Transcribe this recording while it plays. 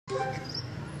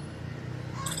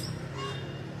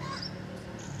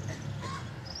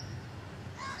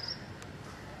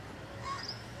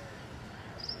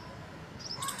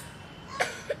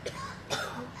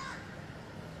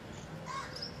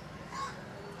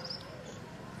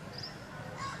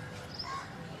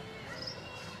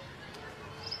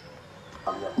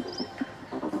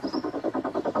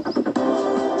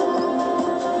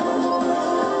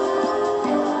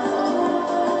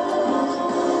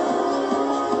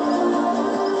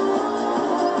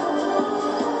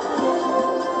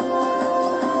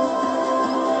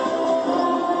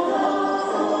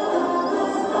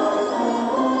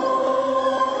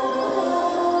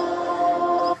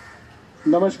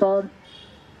नमस्कार,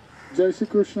 जय श्री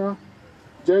कृष्ण,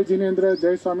 जय जिनेन्द्र,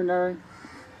 जय स्वामीनारायण।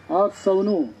 आप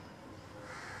सौनु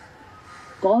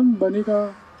कौन बनेगा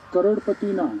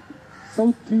करोड़पतिना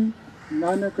सौथी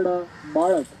नानकड़ा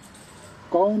बाळक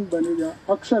कौन बनेगा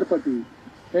अक्षरपति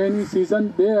एनी सीजन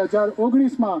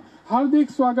 2019 में हार्दिक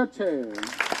स्वागत है।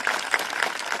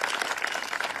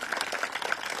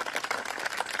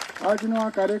 આજનો આ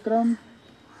કાર્યક્રમ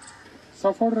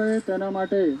સફળ રહે તેના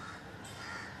માટે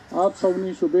આપ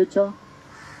સૌની શુભેચ્છા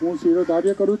હું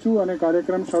શિરોધાર્ય કરું છું અને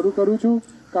કાર્યક્રમ શરૂ કરું છું।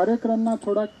 કાર્યક્રમના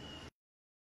થોડા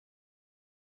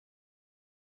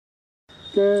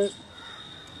કે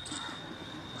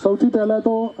સૌથી પહેલા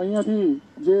તો અહીંયાથી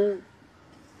જે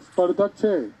સ્પર્ધક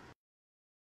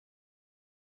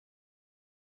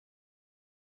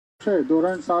છે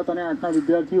ધોરણ 7 અને 8ના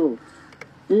વિદ્યાર્થીઓ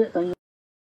એ અહીંયા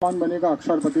कौन बनेगा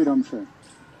अक्षरपति रमशे।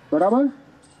 बराबर।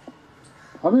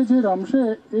 हवे जे रमशे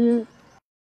ए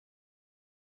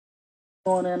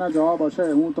एना जवाब हशे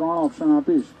हूँ 3 ऑप्शन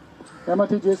आपीश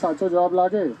एमांथी जे साचो जवाब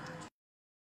लागे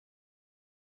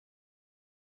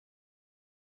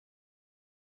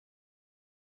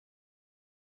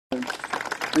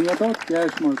अहींया तो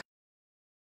कैश मळशे।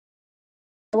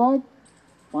 जवाब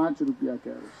 5 रुपया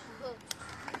कैश।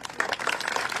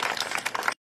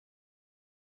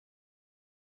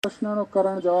 प्रश्ननो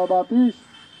करण जवाब आपीश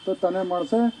तो तने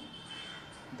मळशे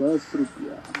 10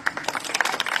 रुपया।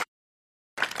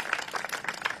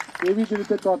 एवी ज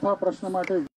रीते चौथा प्रश्न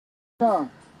माटे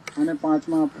અને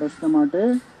પાંચમા પ્રશ્ન માટે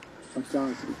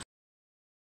 50 રૂપિયા।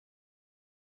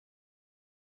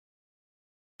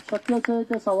 શક્ય છે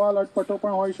કે સવાલ અટપટો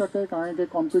પણ હોઈ શકે કારણ કે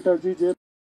કોમ્પ્યુટરજી જે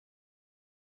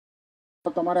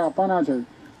તમારે આપવાના છે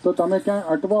તો તમે ક્યાંય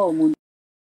અટવાઓ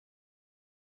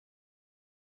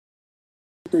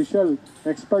स्पेशल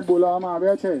एक्सपर्ट बोलावामां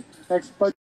आव्या छे।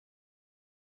 एक्सपर्ट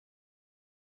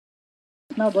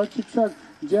ना वर्ग शिक्षक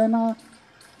जेना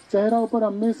चेहरा पर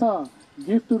हमेशा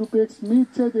गिफ्ट रूपे एक स्मित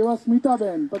छे तेवा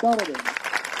स्मिताबेन पधारो बेन।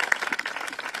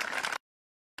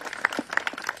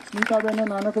 स्मिताबेन नो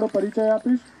नानकड़ो परिचय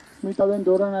आपीश। स्मिताबेन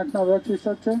धोरण 8ना वर्ग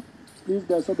शिक्षक छे। प्लीज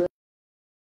बेसो बेन।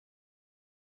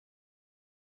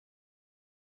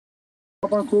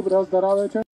 पण खूब रस धरावे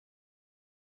छे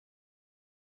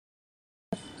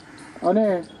અને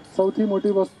સૌથી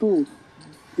મોટી વસ્તુ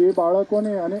એ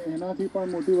બાળકોને અને એનાથી પણ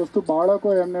મોટી વસ્તુ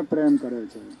બાળકો એમને પ્રેમ કરે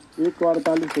છે। એકવાર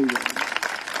તાલી થઈ જાય।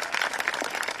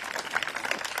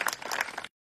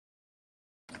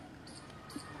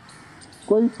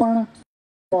 કોઈ પણ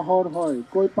પહોર હોય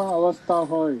કોઈ પણ અવસ્થા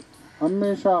હોય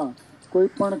હંમેશા કોઈ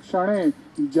પણ ક્ષણે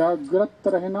જાગૃત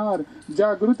રહેનાર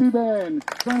જાગૃતિબેન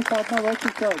પણ સાતના વર્ગ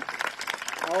શિક્ષક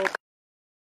આવો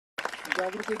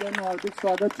જાગૃતિબેનનું હાર્દિક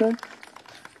સ્વાગત છે।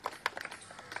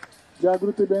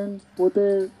 जागृतिबेन पोते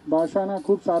भाषाना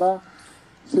खूब सारा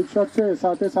शिक्षक छे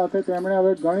साथे साथे तेमणे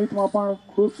हवे गणितमां पण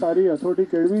खूब सारी हथोटी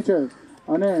केळवी छे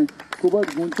अने खूब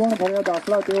ज गूंचवण भर्या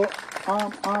दाखला तेओ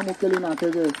आम उकेली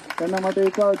नाखे छे। तेना माटे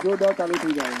एकवार जोरदार ताली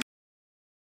थई जाय।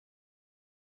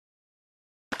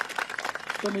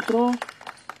 तो मित्रों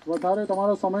वधारे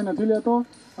तमारो समय नथी लेतो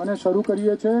अने शरू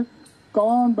करीए छे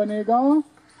कौन बनेगा।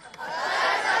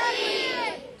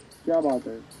 क्या बात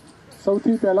है।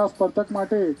 સૌથી પહેલા સ્પર્ધક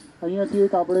માટે અહીંયાથી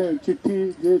એક આપણે ચિઠ્ઠી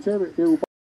જે છે એ ઉપર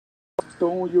તો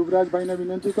હું યુવરાજભાઈને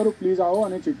વિનંતી કરું પ્લીઝ આવો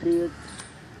અને ચિઠ્ઠી એક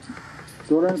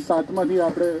ધોરણ 7માંથી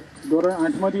આપણે ધોરણ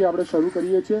 8માંથી આપણે શરૂ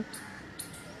કરીએ છીએ।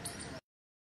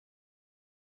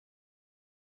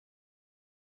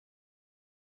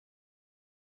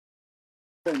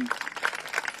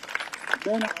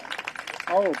 બેન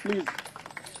આવો પ્લીઝ।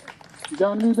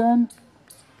 જાનવીબેન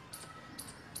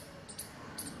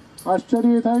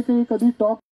आश्चर्य था कि कभी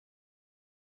टॉक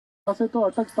પાસે તો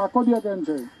અટક તાકો દિયા કેમ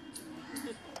છે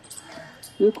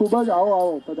એ ખૂબ જ આવો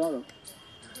આવો પધારો।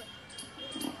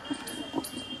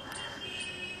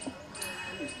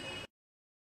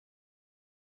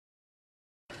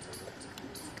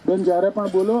 બેન જ્યારે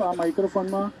પણ બોલો આ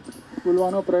માઇક્રોફોનમાં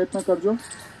બોલવાનો પ્રયત્ન કરજો।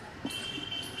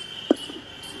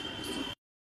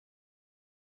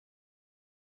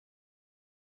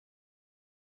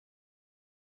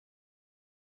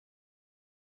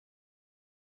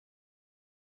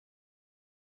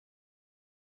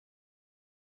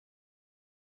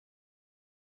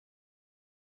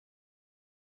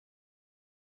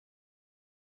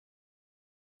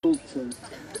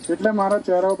 એટલે મારા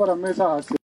ચહેરા ઉપર હંમેશા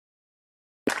હાસ્ય।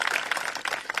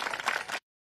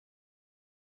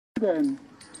 બેન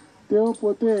તેઓ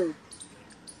પોતે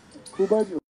ખૂબ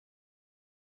જ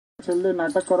છેલ્લે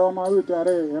નાટક કરવામાં આવ્યું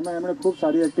ત્યારે એમાં એમણે ખૂબ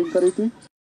સારી એક્ટિંગ કરી હતી।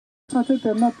 સાથે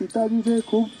તેમના પિતાજી છે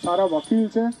ખૂબ સારા વકીલ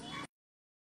છે।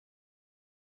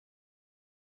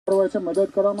 હોય છે મદદ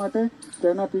કરવા માટે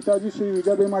તેના પિતાજી શ્રી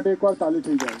વિજયભાઈ માટે એકવાર તાલી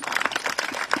થઈ જાય.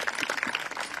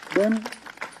 બેન,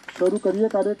 શરૂ કરીએ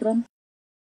કાર્યક્રમ.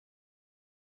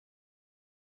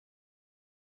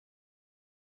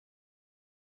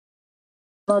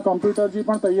 કોમ્પ્યુટરજી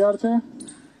પણ તૈયાર છે,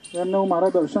 એમને હું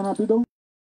મારા દર્શન આપી દઉં.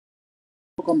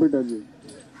 કોમ્પ્યુટરજી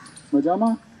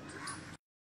મજામાં?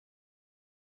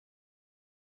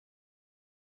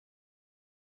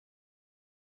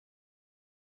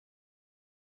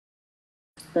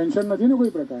 ટેન્શન નથી ને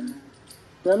કોઈ પ્રકારનું?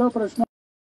 પહેલો પ્રશ્ન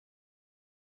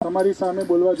તમારી સામે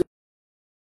બોલવા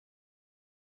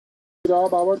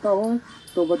જવાબ આવડતા હોય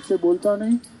તો વચ્ચે બોલતા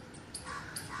નહીં.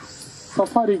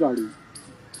 સફારી ગાડી,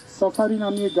 સફારી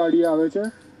નામની એક ગાડી આવે છે.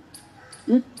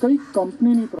 એ કઈ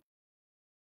કંપનીની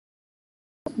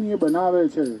એ બનાવે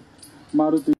છે?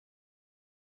 મારુતિ.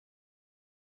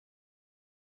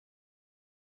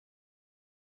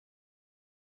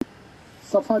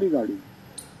 સફારી ગાડી.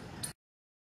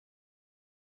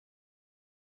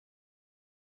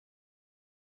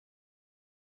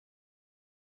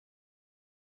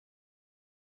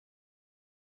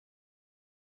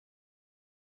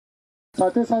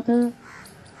 સાથે સાથે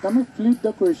તમે ફ્લિપ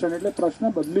ધ ક્વેશ્ચન એટલે પ્રશ્ન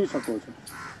બદલી શકો છો.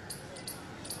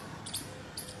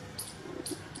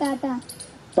 ટાટા.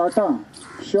 ટાટા.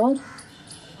 શ્યોર?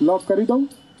 લોક કરી દઉં?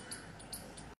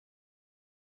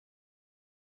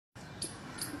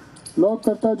 લોક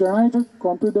કરતા જણાય છે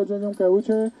કોમ્પ્યુટર જેનું કહેવું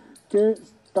છે કે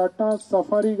ટાટા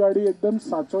સફારી ગાડી એકદમ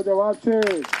સાચો જવાબ છે.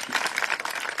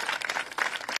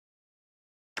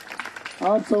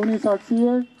 આપ સૌની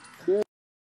સાક્ષીએ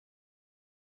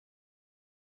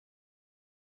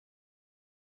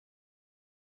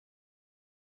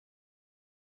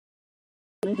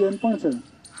બેન પણ છે.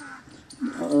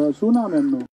 શું નામ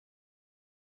એમનું?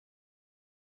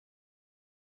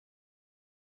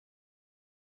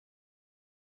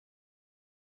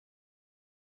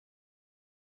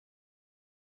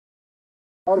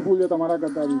 પાવરફુલ છે તમારા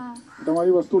કરતા બી.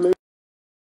 તમારી વસ્તુ લઈ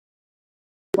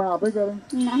પણ આપે કરે?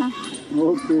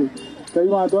 ઓકે, કઈ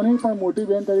વાંધો નહીં, પણ મોટી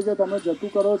બેન તરીકે તમે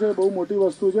જતું કરો છો, બહુ મોટી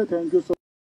વસ્તુ છે. થેન્ક યુ સો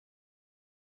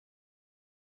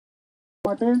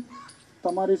માટે.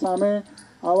 તમારી સામે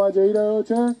આવવા જઈ રહ્યો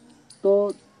છે તો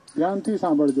ધ્યાનથી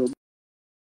સાંભળજો.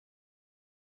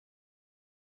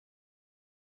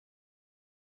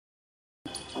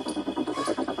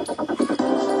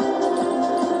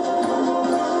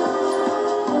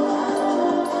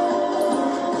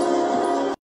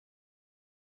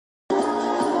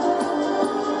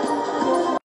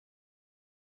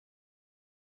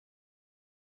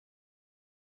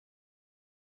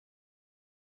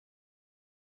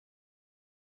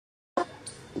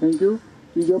 Thank you.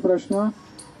 બીજો પ્રશ્ન.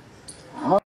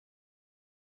 હા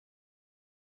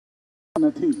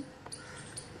નથી.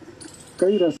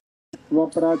 કઈ રસી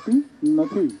વપરાતી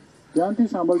નથી? ધ્યાનથી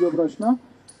સાંભળજો પ્રશ્ન.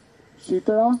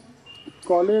 શીતળા,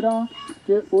 કોલેરા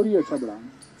કે ઓરી છબડા?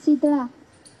 શીતળા.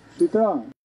 શીતળા.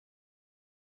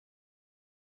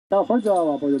 ફટાફટ જવાબ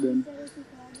આપો છો બેન.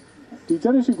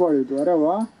 ટીચરે શીખવાડ્યું હતું? અરે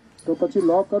વાહ. તો પછી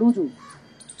લોક કરું છું.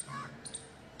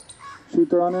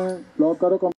 શીતળાને લોક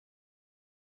કરો.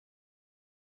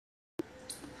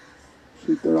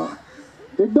 शीतला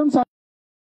एकदम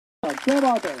सारा. क्या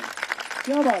बात है,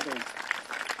 क्या बात है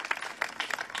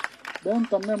બેન.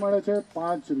 તમને મળે છે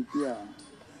 5 રૂપિયા.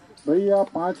 ભાઈ, આ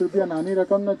 5 રૂપિયા નાની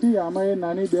રકમ નથી. આમાં એ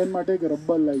નાની બેન માટે એક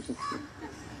રબર લાવી શકશે.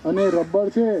 અને રબર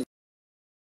છે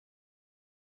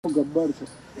ગબ્બર છે.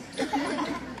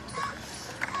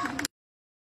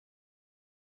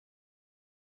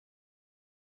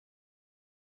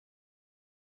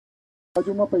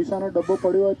 બાજુમાં પૈસાનો ડબ્બો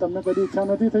પડ્યો હોય, તમને કદી ઈચ્છા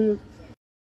નથી થઈ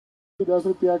 10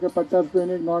 રૂપિયા કે 50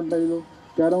 રૂપિયાની એક નોટ લઈ લો?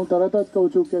 ત્યારે હું તરત જ કહું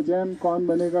છું કે જેમ કોણ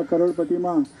બનેગા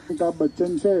કરોડપતિમાં અમિતાભ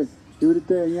બચ્ચન છે, એવી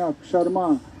રીતે અહીંયા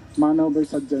અક્ષરમાં માનવભાઈ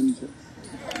સજ્જન છે.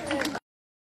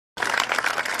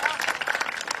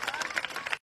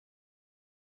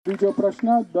 બીજો પ્રશ્ન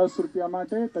 10 રૂપિયા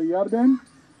માટે. તૈયાર બેન?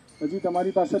 હજી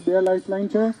તમારી પાસે 2 લાઇફલાઇન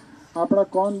છે. આપણા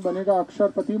કોણ બનેગા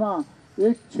અક્ષરપતિમાં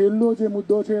એક છેલ્લો જે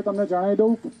મુદ્દો છે એ તમને જણાવી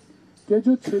દઉં કે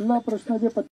જો છેલ્લા પ્રશ્ન જે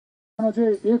 50 છે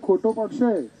એ ખોટો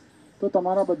પડશે તો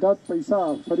તમારા બધા જ પૈસા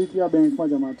ફરીથી આ બેંકમાં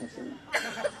જમા થશે.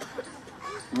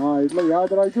 હા, એટલે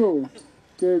યાદ રાખજો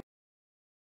કે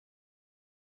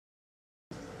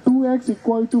 2x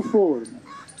 = 4.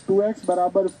 2x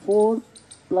બરાબર 4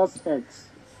 પ્લસ x.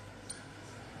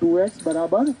 2x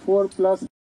બરાબર 4 પ્લસ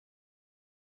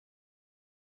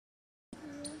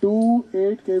 2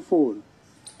 8 કે 4.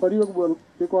 ફરી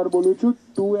એકવાર બોલું છું.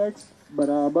 2x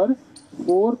બરાબર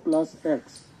 4 પ્લસ x.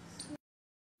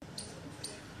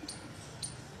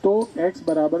 तो x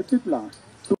बराबर कितना?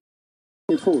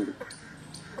 2 4.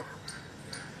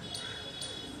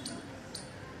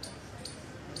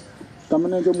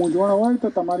 તમને જો મૂંઝવણ હોય તો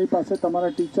તમારી પાસે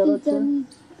તમારા ટીચર જ છે,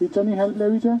 ટીચરની હેલ્પ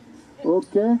લેવી છે.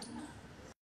 ઓકે,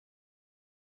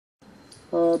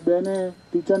 બેને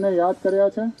ટીચરને યાદ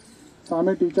કર્યા છે,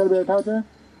 સામે ટીચર બેઠા છે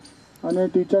અને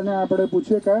ટીચરને આપણે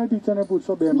પૂછીએ, કયા ટીચરને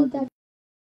પૂછશો? બેમાંથી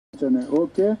ટીચરને.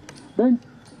 ઓકે બેન,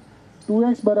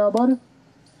 2x બરાબર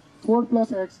 4 પ્લસ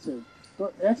એક્સ છે, તો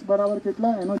એક્સ બરાબર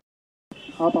કેટલા એનો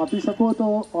આપ આપી શકો? તો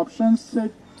ઓપ્શન્સ છે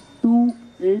 2,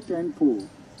 8 and 4.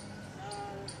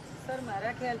 સર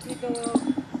મારા ખ્યાલથી તો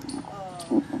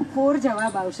 4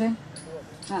 જવાબ આવશે.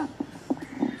 હા,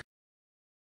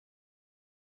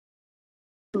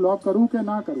 લॉक કરું કે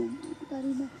ના કરું?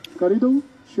 કરી દો. કરી દઉં?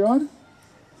 શ્યોર?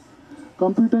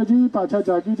 કમ્પ્યુટરજી પાછા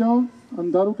જાગી જાઓ.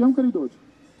 અંધારું કેમ કરી દો છો?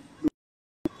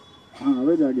 હા,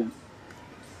 હવે જાગ્યા.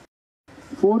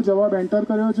 4 જવાબ એન્ટર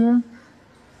કર્યો છે.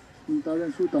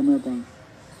 ચિંતાબેન શું તમે પણ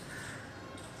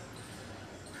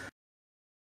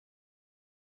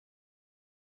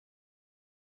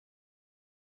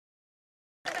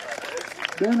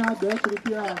બેન, આ 10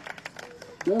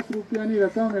 રૂપિયાની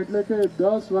રકમ એટલે કે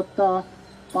 10 વત્તા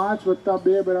 5 વત્તા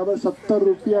 2 બરાબર 17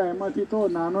 રૂપિયા. એમાંથી તો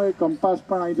નાનો એક કંપાસ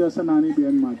પણ આવી જશે નાની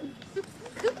બેન માટે,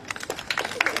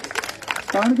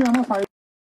 કારણ કે આમાં ફાયદો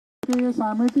કે એ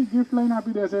સામેથી ગિફ્ટ લઈને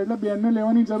આપી દેશે, એટલે બેનને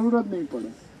લેવાની જરૂર જ નહીં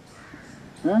પડે.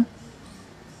 હે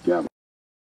ક્યાં?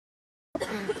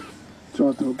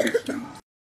 ચોથો પ્રશ્ન,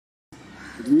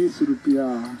 20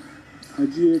 રૂપિયા.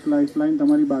 હજી એક લાઈફલાઈન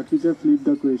તમારી બાકી છે. Flip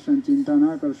the question. ચિંતા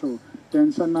ના કરશો,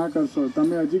 ટેન્શન ના કરશો.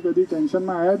 તમે હજી કદી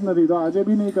ટેન્શનમાં આવ્યા જ નથી, તો આજે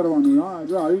બી નહીં કરવાનું. હા,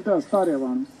 આજે આવી રીતે હસતા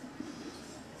રહેવાનું.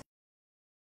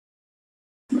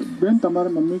 બેન,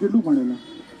 તમારા મમ્મી કેટલું ભણેલા?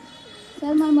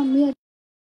 સર મારી મમ્મી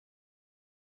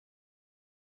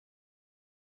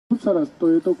ખૂબ સરસ. તો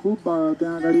એ તો ખૂબ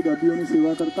ત્યાં આગળ દર્દીઓની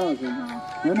સેવા કરતા હશે,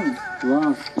 હે ને?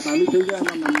 વાહ, ચાલુ થઈ ગયા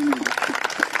એમના મમ્મીને.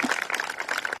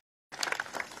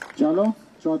 ચાલો,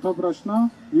 ચોથો પ્રશ્ન,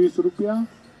 20 રૂપિયા.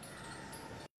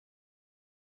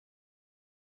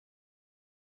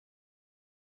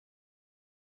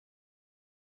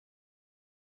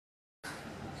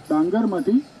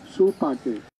 ડાંગરમાંથી શું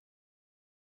પાકે?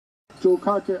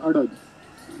 ચોખા કે અડદ?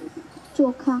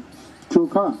 ચોખા.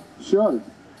 ચોખા. શ્યોર?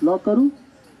 લॉक કરું?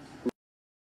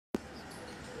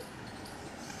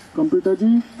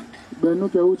 કમ્પ્યુટરજી, બેનનું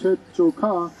કહેવું છે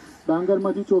ચોખા.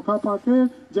 ડાંગરમાંથી ચોખા પાકે.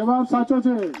 જવાબ સાચો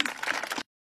છે.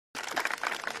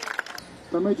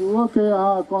 તમે જુઓ કે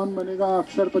આ કોણ બનેગા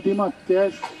અક્ષરપતિમાં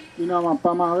કેશ ઇનામ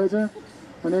આપવામાં આવે છે,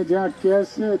 અને જ્યાં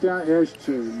કેશ છે ત્યાં એશ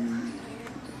છે.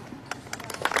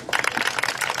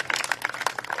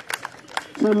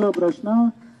 છેલ્લો પ્રશ્ન,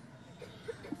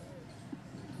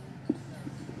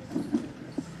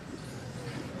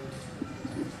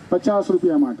 50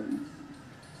 રૂપિયા માટે.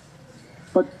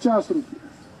 50 રૂપિયા.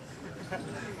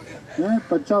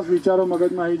 50 વિચારો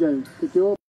મગજમાં આવી જાય કે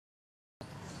કેવો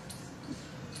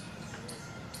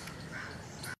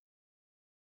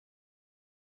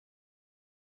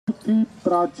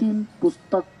પ્રાચીન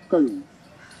પુસ્તક કયું?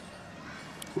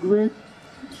 ઋગ્વેદ,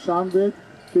 સામવેદ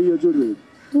કે યજુર્વેદ?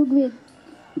 ઋગ્વેદ.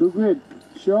 ઋગ્વેદ.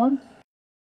 શ્યોર?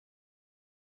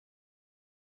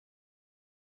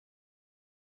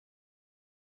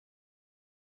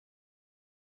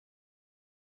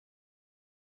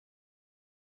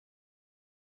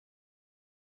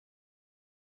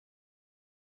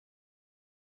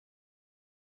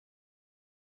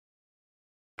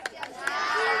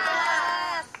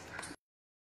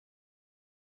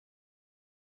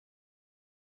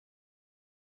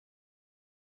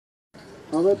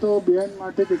 હવે તો બેન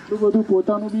માટે કેટલું બધું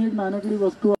પોતાનું બી એક નાનકડી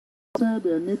વસ્તુ આવશે,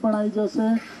 બેનની પણ આવી જશે.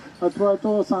 અથવા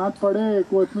તો સાંજ પડે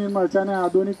કોથમીર મરચાં ને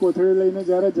આદુની કોથળી લઈને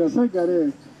જ્યારે જશે ઘરે,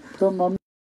 તો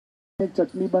મમ્મી એક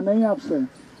ચટણી બનાવી આપશે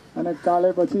અને કાલે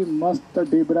પછી મસ્ત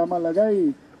ઢીબરામાં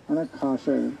લગાવી અને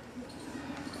ખાશે.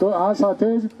 તો આ સાથે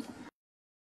જ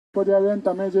બેન,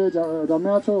 તમે જે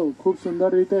રમ્યા છો ખૂબ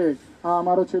સુંદર રીતે. આ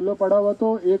અમારો છેલ્લો પડાવ હતો.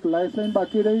 એક લાઈફલાઈન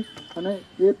બાકી રહી, અને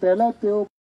એ પહેલા જ તેઓ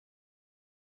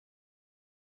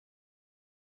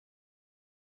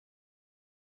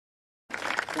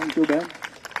થેન્ક યુ બેન.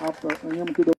 આપ અહીંયા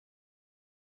મૂકી દો.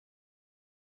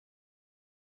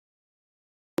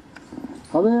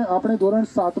 હવે આપણે ધોરણ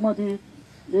 7માંથી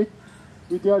એક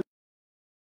વિદ્યાર્થી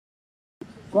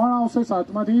કોણ આવશે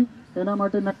 7માંથી એના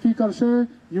માટે નક્કી કરશે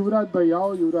યુવરાજભાઈ.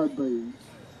 આવો યુવરાજભાઈ,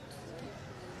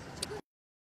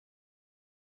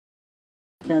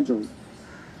 ખેંચો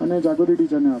અને જાગૃતિ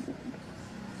ટીચરને આપો.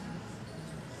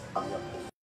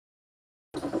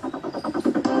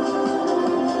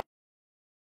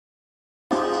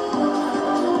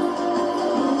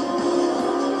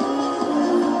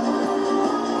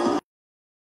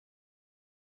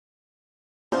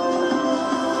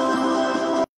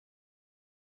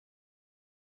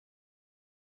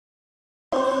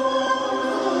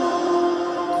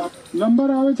 નંબર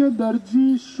આવે છે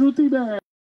દરજી શ્રુતિબેન.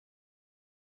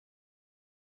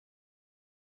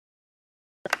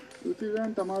 શ્રુતિબેન,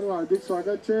 તમારું હાર્દિક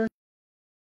સ્વાગત છે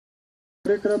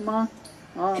કાર્યક્રમમાં.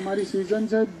 આ અમારી સિઝન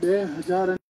છે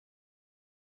 2000.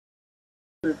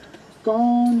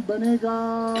 कौन बनेगा?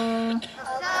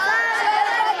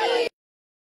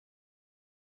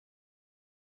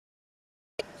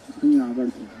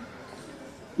 આગળ છે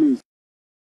પ્લીઝ.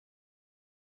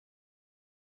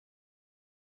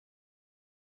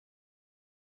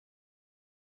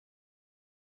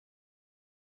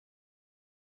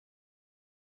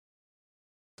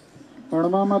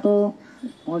 ભણવામાં તો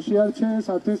હોશિયાર છે,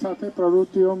 સાથે સાથે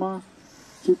પ્રવૃત્તિઓમાં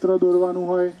ચિત્ર દોરવાનું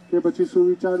હોય કે પછી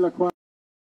સુવિચાર લખવાનું,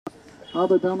 આ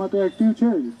બધામાં તો એક્ટિવ છે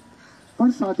જ.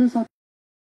 પણ સાથે સાથે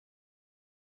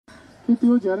કે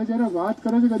તેઓ જ્યારે જ્યારે વાત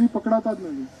કરે છે કદી પકડાતા જ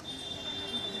નથી.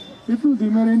 એટલું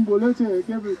ધીમે રહીને બોલે છે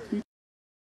કે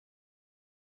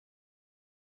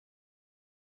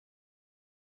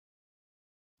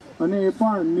અને એ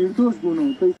પણ નિર્દોષ ગુનો.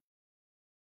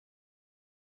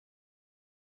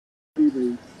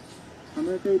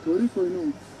 અમે કઈ થોડી કોઈનું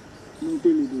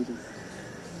લૂંટી લીધું છે.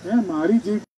 મારી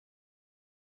જીત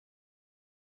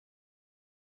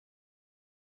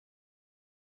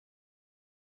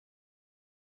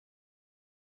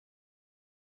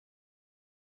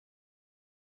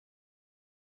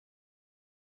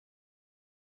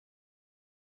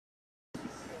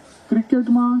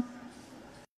ક્રિકેટમાં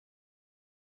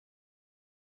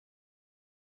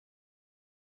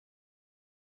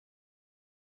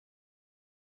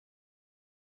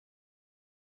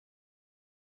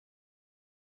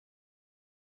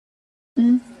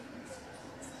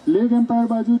લેગ એમ્પાયર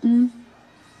બાજુથી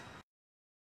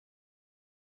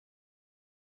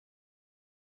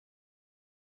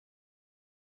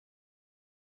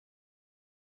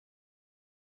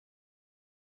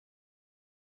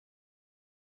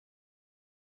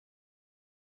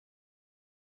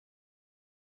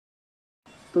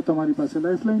તો તમારી પાસે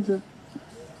લાઈફલાઈન છે.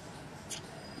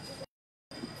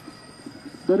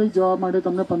 દરેક જવાબ માટે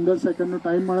તમને 15 સેકન્ડનો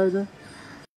ટાઈમ મળે છે.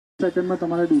 સેકન્ડમાં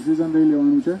તમારે ડિસિઝન લઈ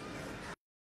લેવાનું છે.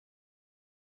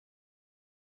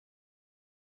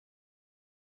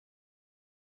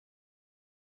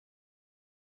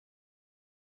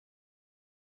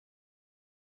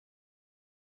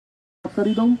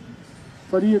 કરી દઉં,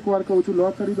 ફરી એકવાર કહું છું,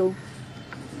 લોક કરી દઉં.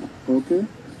 ઓકે,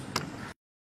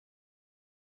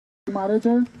 મારે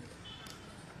છે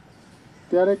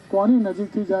ત્યારે કોની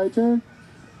નજીકથી જાય છે?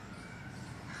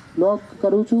 લોક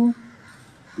કરું છું.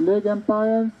 Leg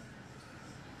umpire.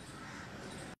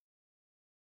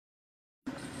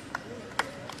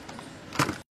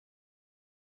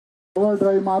 ઓવર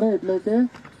ડ્રાઈવ મારે એટલે કે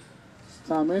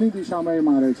સામેની દિશામાં એ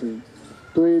મારે છે,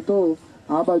 તો એ તો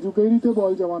આ બાજુ કઈ રીતે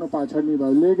બોલ જવાનો? પાછળની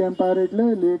બાજુ. લેગ એમ્પાયર એટલે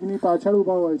લેગની પાછળ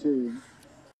ઊભા હોય છે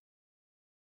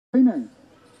ને.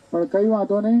 પણ કઈ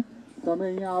વાંધો નહીં, તમે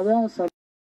અહીંયા આવ્યા,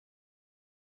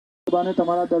 સભાને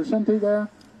તમારા દર્શન થઈ ગયા.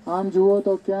 આમ જુઓ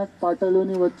તો ક્યાંક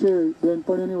પાટલીઓની વચ્ચે,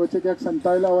 બેનપણીઓની વચ્ચે ક્યાંક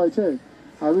સંતાયેલા હોય છે.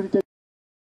 આવી રીતે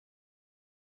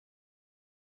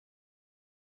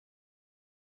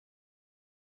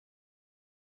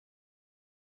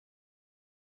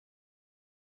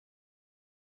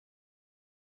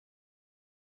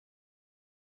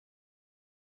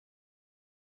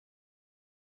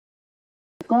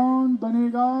कौन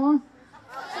बनेगा?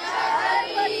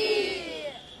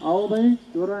 आओ भाई,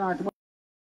 ધોરણ 8 માં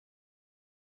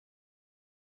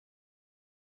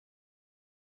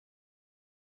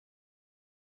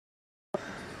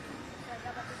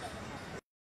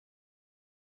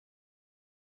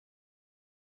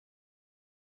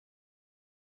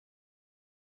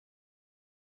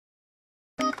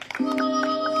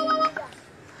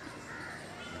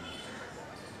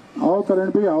आओ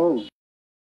करण भाई, आओ.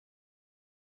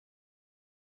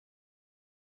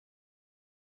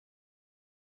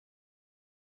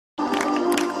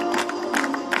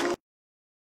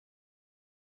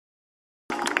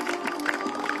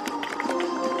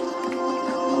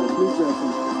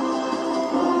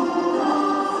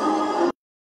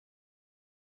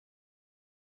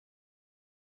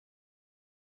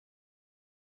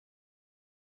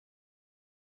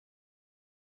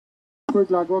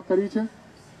 કોઈ લાગવગ કરી છે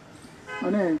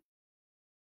અને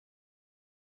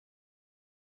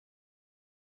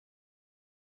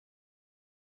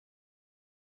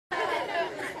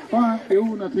પણ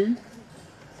એવું નથી.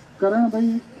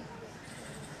 કરણભાઈ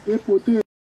એ પોતે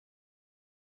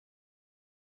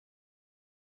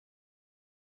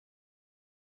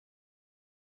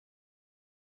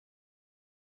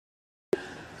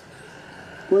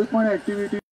કોઈ પણ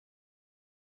એક્ટિવિટી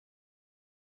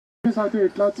સાથે સાથે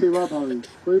એટલા જ સેવા ભાવી.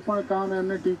 કોઈ પણ કામ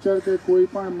એમને ટીચર કે કોઈ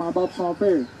પણ મા બાપ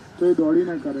સોંપે તો એ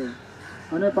દોડીને કરે,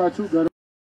 અને પાછું ઘર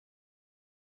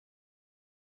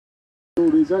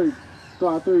રિઝલ્ટ તો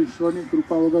આ તો ઈશ્વરની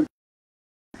કૃપા વગર.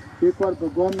 એકવાર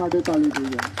ભગવાન માટે તાલી થઈ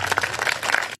જાય.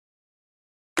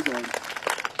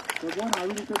 ભગવાન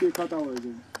આવી રીતે દેખાતા હોય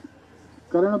છે.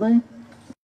 કરણભાઈ,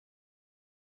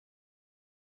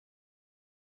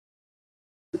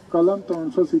 કલમ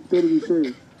 370 વિશે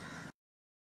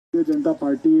ભારતીય જનતા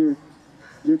પાર્ટીએ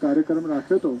જે કાર્યક્રમ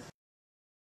રાખ્યો હતો,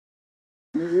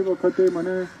 અને એ વખતે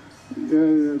મને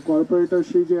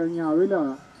કોર્પોરેટરશ્રી જે અહીંયા આવેલા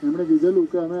એમણે કીધેલું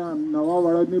કે અમે નવા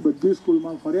વડદની બધી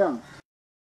સ્કૂલમાં ફર્યા,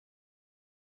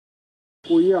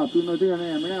 કોઈએ આપ્યું નથી, અને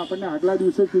એમણે આપણને આગલા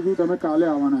દિવસે કીધું તમે કાલે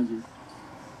આવવાના છે.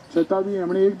 છતાં બી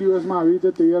એમણે એક દિવસમાં આવી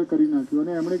રીતે તૈયાર કરી નાખ્યું,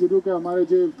 અને એમણે કીધું કે અમારે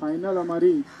જે ફાઇનલ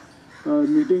અમારી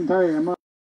મીટિંગ થાય એમાં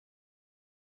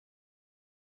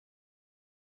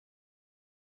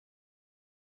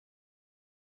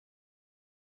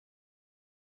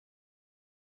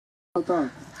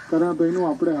કરણભાઈનું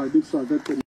આપણે હાર્દિક સ્વાગત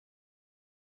કરીએ.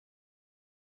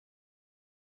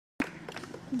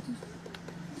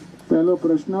 પહેલો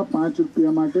પ્રશ્ન 5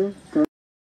 રૂપિયા માટે.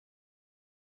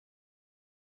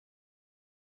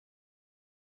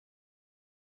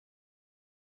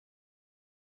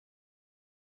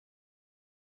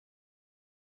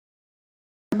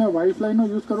 વાઇફલાઇન નો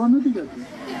યુઝ કરવા નથી કરતી.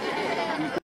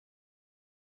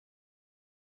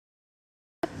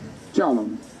 ચાલો,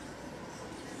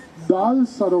 દાલ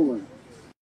સરોવર.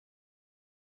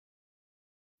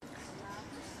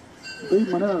 ભાઈ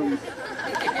મને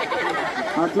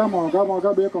આટલા મોંઘા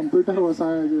મોંઘા 2 કમ્પ્યુટર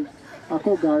વસાયા છે,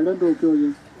 આખો ગાર્ડન રોક્યો છે,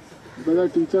 બધા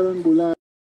ટીચરોને બોલાયા.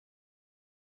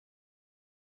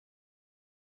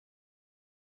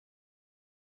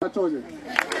 સાચો છે.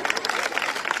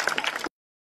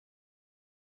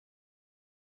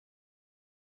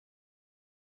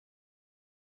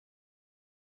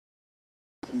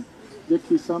 જે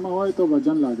ખિસ્સામાં હોય તો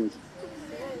વજન લાગે છે.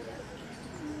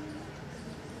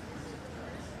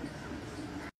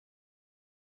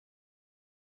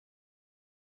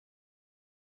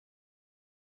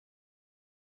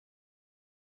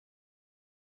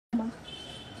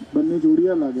 બંને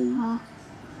જોડિયા લાગે છે. હા.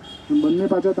 બંને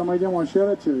પાછા તમારી જેમ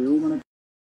હોશિયાર જ છે એવું મને.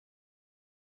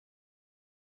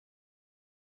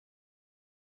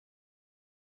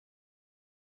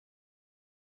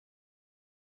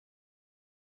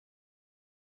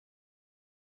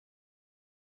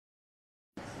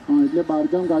 હા, એટલે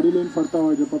બહારગામ ગાડી લઈને ફરતા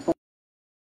હોય છે પપ્પા.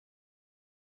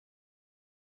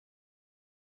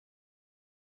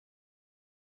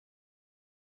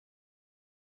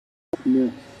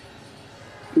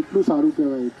 કેટલું સારું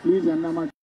કહેવાય. પ્લીઝ એમના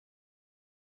માટે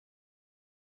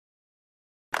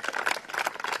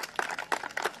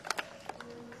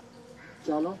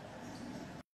ચાલો.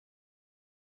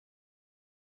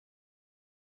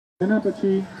 એના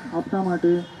પછી આપના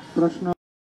માટે પ્રશ્ન.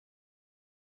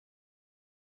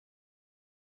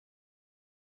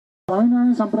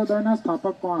 સ્વામિનારાયણ સંપ્રદાયના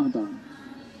સ્થાપક કોણ હતા?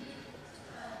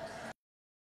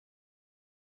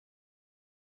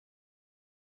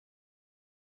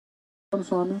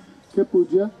 સ્વામી કે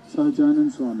પૂજ્ય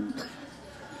સહજાનંદ સ્વામી?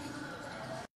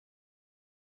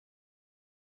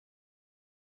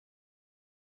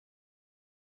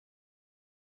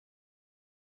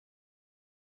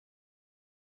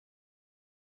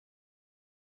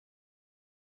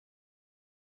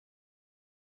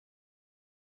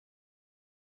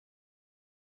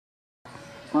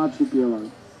 ₹5 વાળો.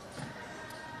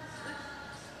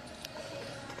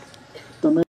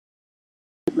 તમે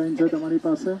લાઈન છે તમારી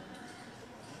પાસે?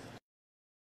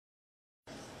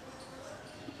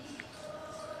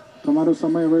 તમારો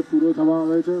સમય હવે પૂરો થવા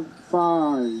આવે છે.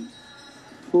 5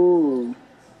 4.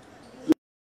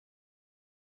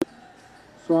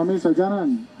 સ્વામી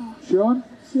સજાનંદ, શ્યોર?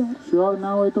 શ્યોર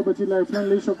ના હોય તો પછી લાઈફલાઈન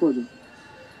લઈ શકો છો.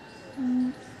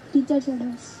 Teachers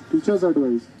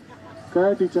advice.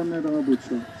 કયા ટીચરને તમે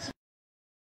પૂછશો?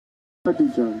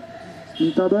 ટીચર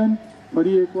સ્મિતાબેન,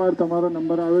 ફરી એકવાર તમારો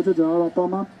નંબર આવ્યો છે જવાબ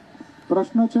આપવામાં.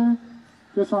 પ્રશ્ન છે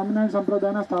કે સ્વામિનારાયણ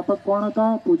સંપ્રદાયના સ્થાપક કોણ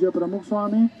હતા? પૂજ્ય પ્રમુખ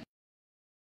સ્વામી,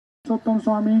 પુરુષોત્તમ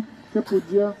સ્વામી કે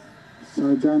પૂજ્ય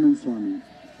સહજાનંદ સ્વામી?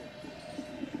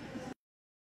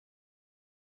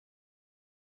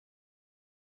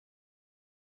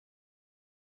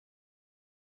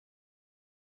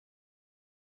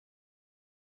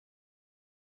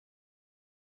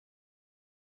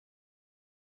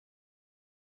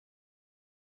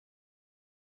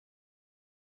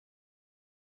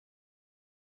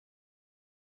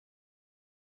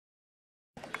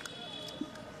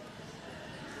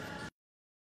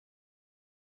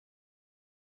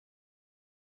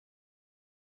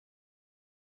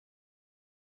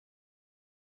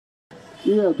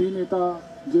 એ અભિનેતા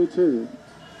જે છે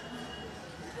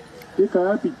એ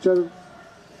કયા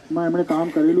પિક્ચરમાં એમણે કામ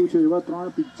કરેલું છે એવા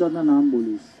 3 પિક્ચરના નામ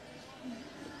બોલીશ.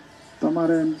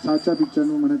 તમારે સાચા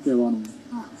પિક્ચરનું મને કહેવાનું.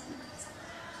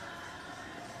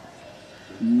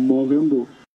 મોગેમ્બો,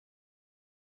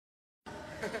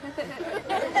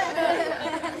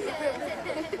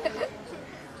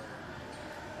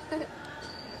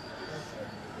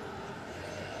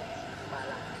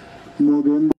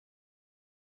 મોગેમ્બો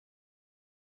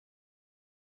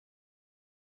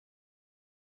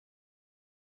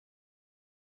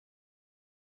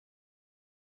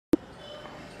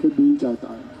કે દિલ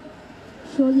ચાહતા હૈ.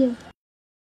 શોલે.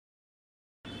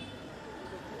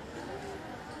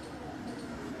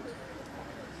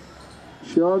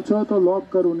 શ્યોર છો તો લોક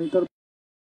કરું, નહીતર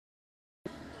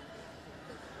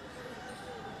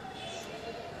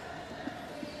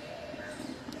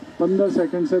 15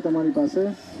 સેકન્ડ છે તમારી પાસે.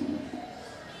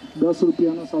 10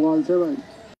 રૂપિયાનો સવાલ છે ભાઈ.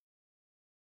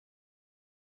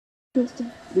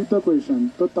 રીત ક્વેશ્ચન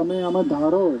તો તમે આમાં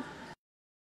ધારો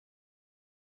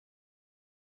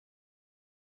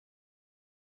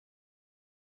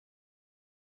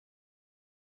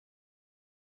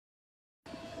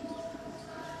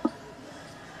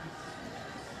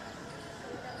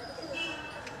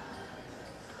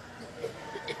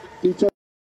ટીચર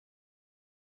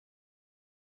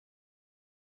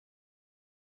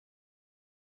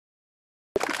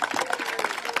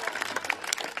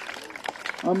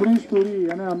અમરીશ પુરી.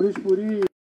 અને અમરીશ પુરી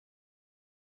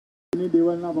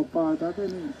દેવલના પપ્પા હતા કે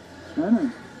નહીં, હે ને?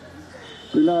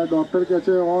 પેલા ડોક્ટર કહે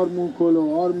છે ઓર મુંહ ખોલો,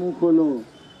 ઓર મુંહ ખોલો,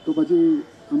 તો પછી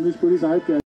અમરીશ પુરી સાહેબ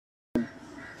કહે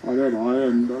અરે ભાઈ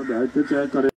અંદર બેઠ કે ચેક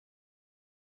કરે.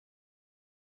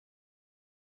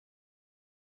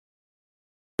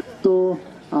 તો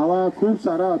આવા ખૂબ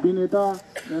સારા અભિનેતા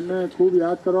એમને ખૂબ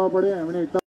યાદ કરવા પડે. એમણે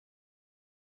એટલા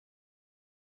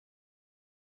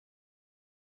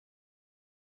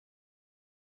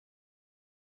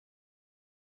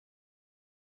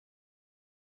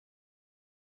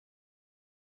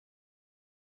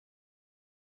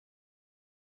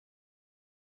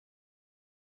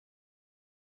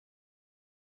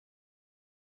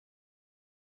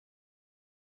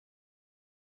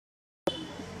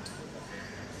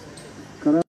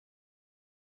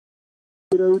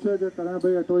રહ્યું છે કે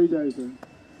કરણભાઈ અટવાઈ જાય છે.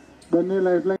 બંને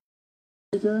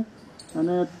લાઈફલાઈન છે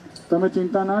અને તમે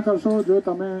ચિંતા ના કરશો. જો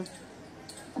તમે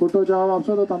ખોટો જવાબ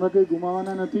આપશો તો તમે કંઈ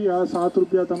ગુમાવવાના નથી. આ 7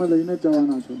 રૂપિયા તમે લઈને જ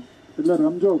જવાના છો, એટલે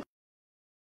રમજો.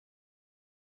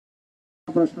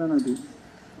 પ્રશ્ન નથી.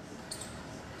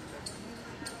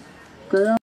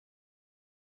 કયા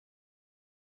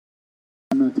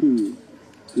નથી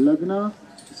લગ્ન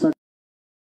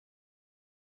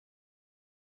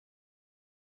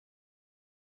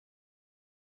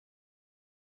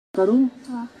કરું?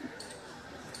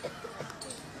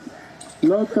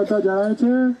 લોક કરતા જણાય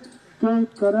છે કે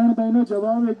કરણભાઈનો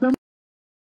જવાબ એકદમ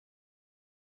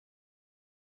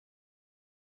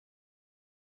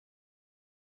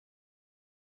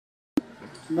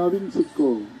નવીન સિક્કો.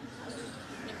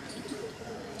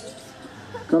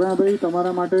 કરણભાઈ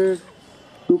તમારા માટે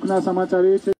દુઃખના સમાચાર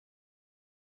એ છે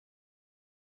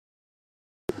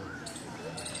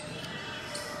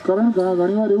કરણ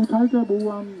ઘણી વાર એવું થાય કે બહુ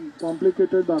આમ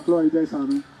કોમ્પ્લિકેટેડ દાખલો આવી જાય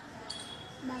સામે,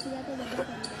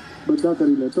 બધા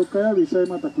કરી લે. તો કયા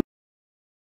વિષયમાં તકલીફ?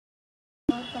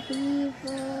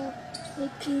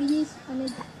 એક ઇંગ્લિશ અને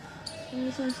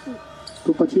સંસ્કૃત.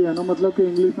 તો પછી એનો મતલબ કે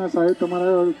ઇંગ્લિશના સાહેબ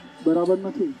તમારા બરાબર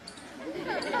નથી.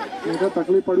 એ તો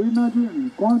તકલીફ પડવી જ ના જોઈએ ને.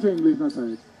 કોણ છે ઇંગ્લિશના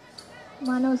સાહેબ?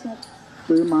 માનવ સર.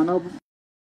 તો એ માનવ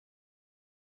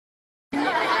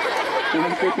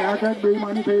કારણ કે ત્યાં ક્યાંક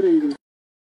બેઈમાની થઈ રહી છે.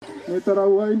 નહીતર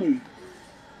આવું હોય નહીં.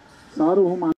 સારું,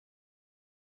 હું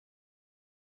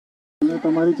અને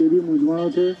તમારી જે બી મૂંઝવણો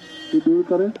છે એ દૂર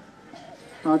કરે.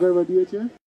 આગળ વધીએ છીએ.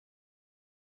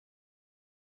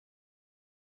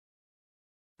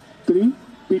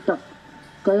 ત્રિપિટક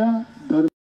કયા ધર્મ?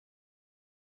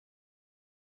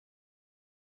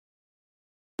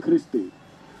 ખ્રિસ્તી.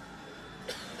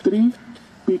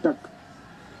 ત્રિપિટક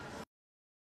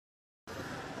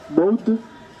બૌદ્ધ,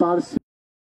 પારસી.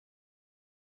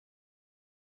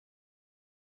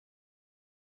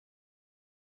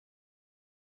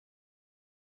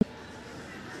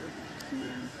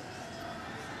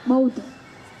 બૌદ્ધ.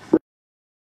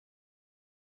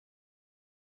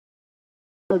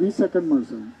 20 સેકન્ડ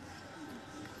મળશે.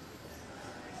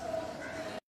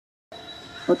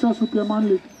 50 રૂપિયામાં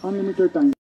અનલિમિટેડ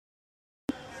ટાઈમ.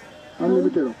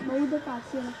 અનલિમિટેડ. બૌદ્ધ,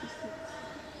 પારસી અને ખ્રિસ્તી.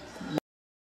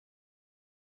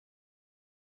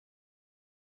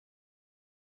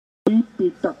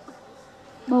 ત્રિપિટક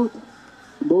બૌદ્ધ.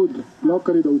 બૌદ્ધ લોક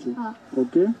કરી દઉં છું. હા.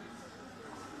 ઓકે.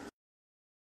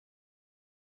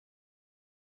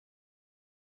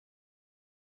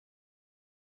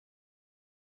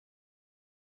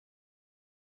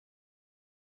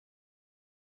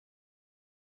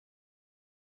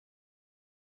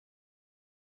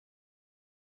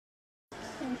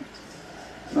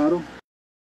 સારું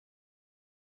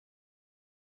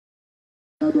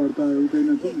દોડતા એવું કઈ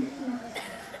નથી ને?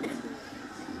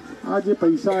 આ જે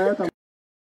પૈસા આવ્યા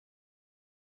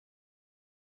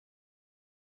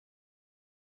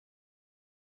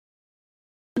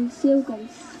સેવ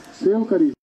કરીશ. સેવ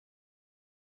કરી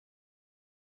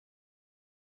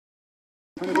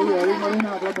અને બધું હળી મળીને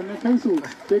આપણે બંને ખાઈશું.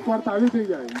 એકવાર તાળી થઈ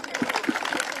જાય.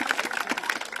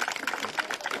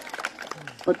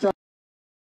 50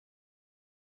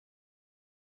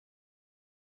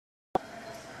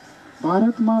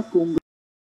 ભારતમાં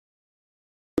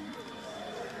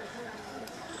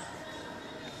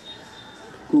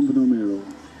કુંભનો મેળો.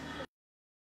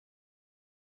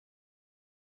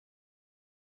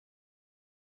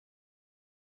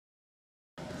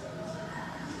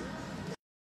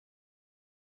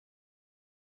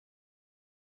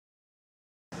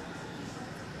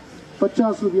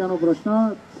 ₹50નો પ્રશ્ન.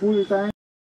 ફૂલ ટાઈમ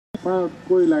પણ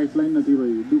કોઈ લાઈફ લાઈન નથી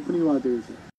ભાઈ. દુઃખની વાત એ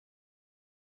છે.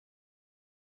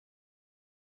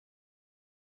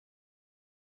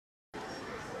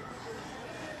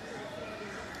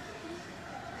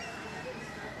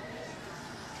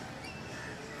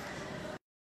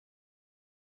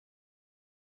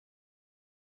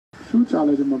 શું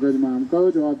ચાલે છે મગજમાં? આમ કયો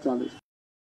જવાબ ચાલે છે?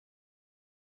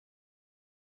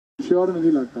 શ્યોર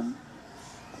નથી લાગતા,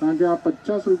 કારણ કે આ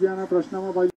 ₹50ના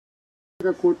પ્રશ્નમાં ભાઈ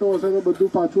ખોટો હશે તો બધું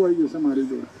પાછું આવી જશે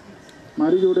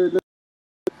મારી જોડે એટલે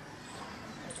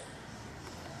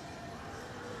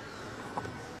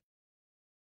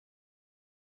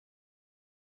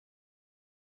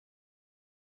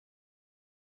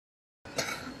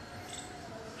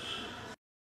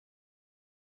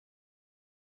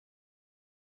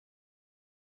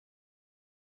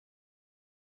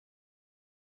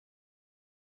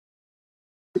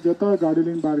જતા હોય ગાડી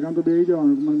લઈને બહારગામ તો બેસી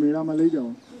જવાનું, મને મેળામાં લઈ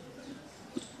જાઓ.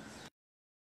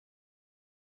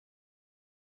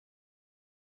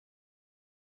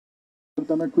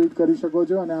 તમે ક્વિટ કરી શકો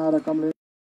છો અને આ રકમ લઈ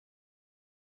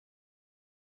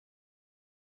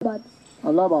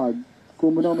અલ્હાબાદ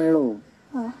કુંભનો મેળો.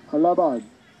 અલ્હાબાદ,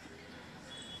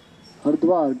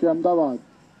 હરિદ્વાર કે અમદાવાદ?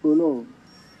 બોલો.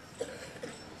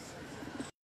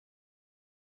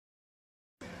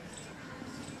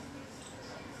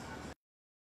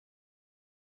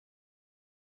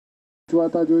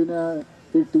 ગૂંચવાતા જોઈને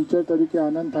એક ટીચર તરીકે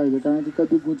આનંદ થાય છે, કારણ કે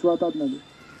કદી ગૂંચવાતા જ નથી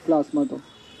ક્લાસમાં. તો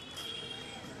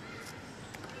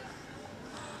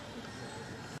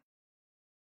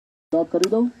લોક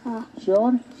કરી દઉં?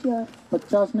 શ્યોર?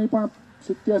 50 નહીં પણ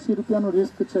 ₹87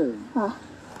 રિસ્ક છે.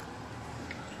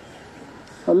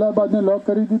 અલ્હાબાદને લોક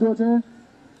કરી દીધો છે.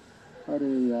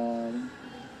 અરે યાર,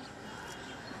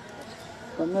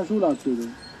 તમને શું લાગતું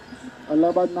હતું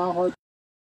અલ્હાબાદ ના હોય?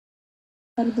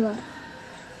 હરિદ્વાર.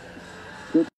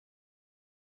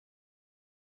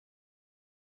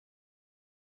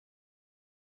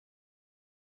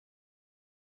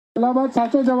 અલ્હાબાદ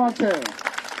સાચો જવાબ છે.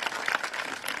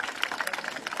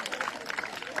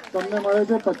 તમને મળે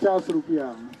છે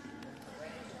 ₹50.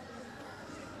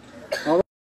 હવે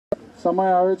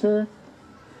સમય આવે છે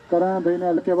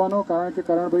કરણભાઈને કહેવાનો, કારણ કે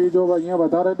કરણભાઈ જો અહીંયા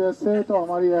વધારે બેસશે તો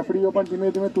અમારી એફડીઓ પણ ધીમે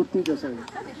ધીમે તૂટતી જશે.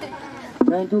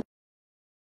 Thank you.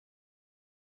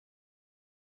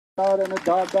 અને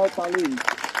દાદ તાળી.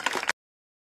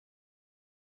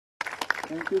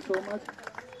 Thank you so much.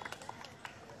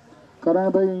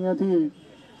 Karanbhai અહીંયાથી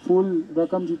ફૂલ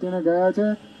રકમ જીતીને ગયા છે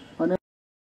અને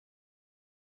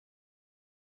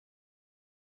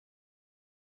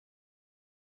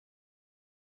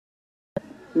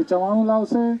એ 94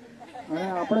 લાવશે અને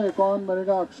આપણે કૌન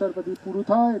બનેગા અક્ષરપતિ પૂરું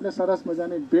થાય એટલે સરસ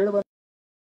મજાની ભેળ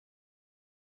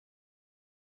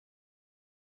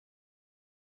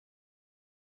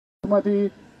માંથી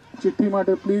ચિઠ્ઠી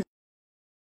માટે પ્લીઝ.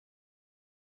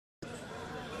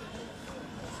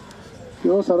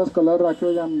 કેવો સરસ કલર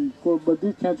રાખ્યો છે, આમ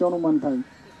બધી જ ખેંચવાનું મન થાય.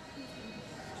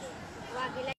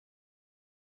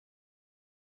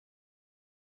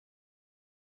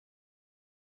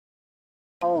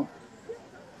 આવો.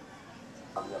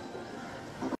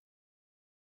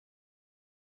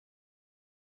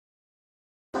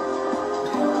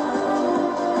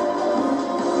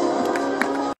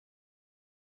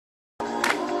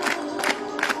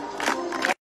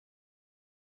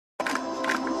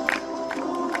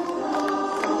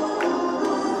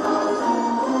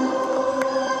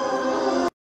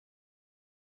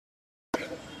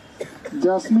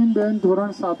 જાસ્મીનબેન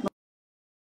ધોરણ 7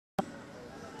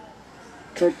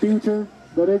 એક્ટિવ છે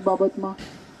દરેક બાબતમાં.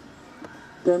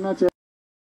 તેમના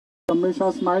ચહેરા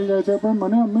હંમેશા સ્માઇલ રહે છે, પણ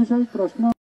મને હંમેશા એક પ્રશ્ન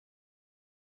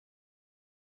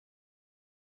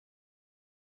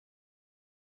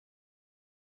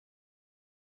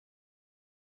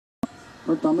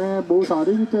પણ તમે બહુ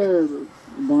સારી રીતે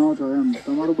ભણો છો એમ,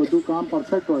 તમારું બધું કામ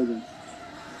પરફેક્ટ હોય છે.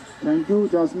 Thank you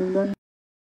જાસ્મીનબેન.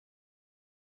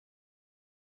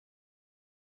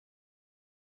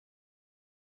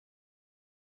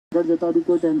 આગળ જતા બી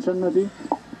કોઈ ટેન્શન નથી.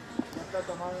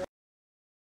 તમારે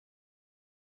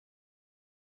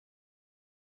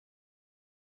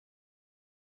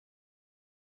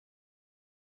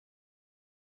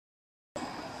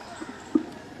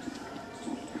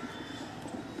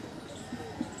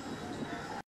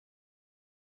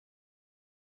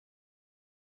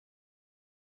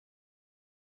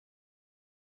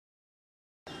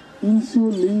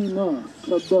ઇન્સ્યુલિન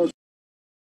શબ્દ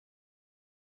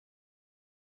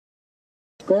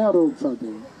કયા રોગ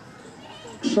સાથે?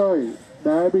 ક્ષય,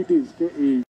 ડાયાબિટીસ કે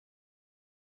એઇડ?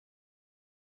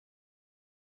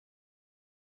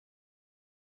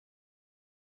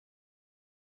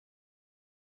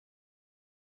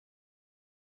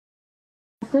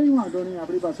 કઈ વાંધો નહીં,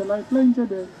 આપણી પાસે લાઈફલાઈન છે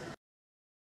બે.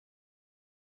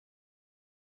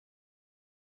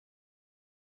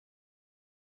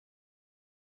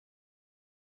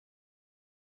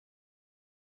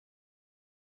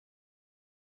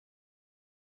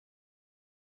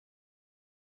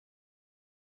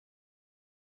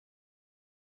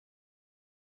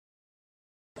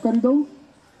 કરી દઉં,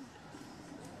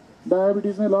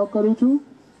 ડાયાબિટીસને લોક કરું છું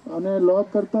અને લોક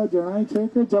કરતા જણાય છે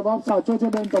કે જવાબ સાચો છે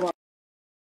બેન તમારો.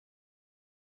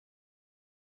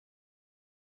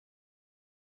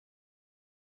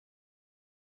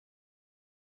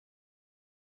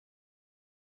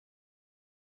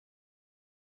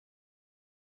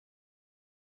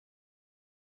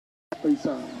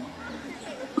 પૈસા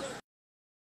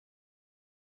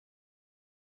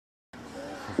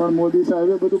પણ મોદી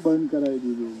સાહેબે બધું બંધ કરાવી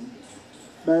દીધું,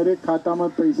 ડાયરેક્ટ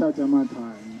ખાતામાં જ પૈસા જમા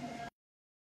થાય.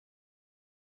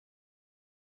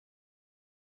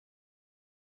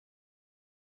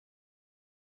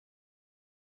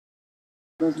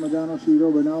 સરસ મજાનો શીરો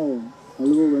બનાવો,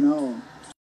 હલવો બનાવો,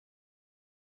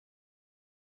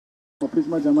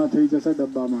 ઓફિસમાં જમા થઈ જશે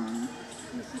ડબ્બામાં.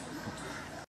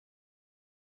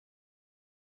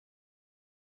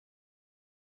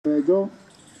 જો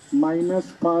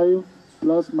 -5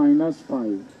 +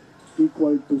 -5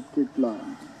 = કેટલા?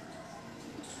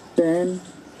 10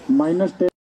 -10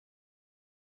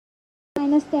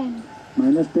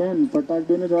 -10 ફટાક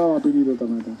દઈને જવાબ આપી દીધો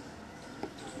તમે તો.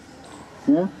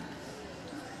 હે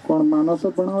કોણ માનસ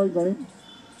ભણાવે ગણિત?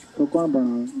 તો કોણ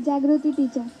ભણાવે? જાગૃતિ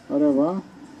ટીચર. અરે વાહ,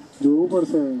 જોવું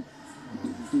પડશે.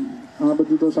 આ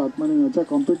બધું તો સાતમા નહીં.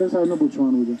 અચ્છા, કોમ્પ્યુટર સાહેબને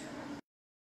પૂછવાનું છે.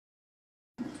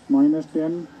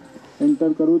 -10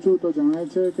 એન્ટર કરું છું તો જણાય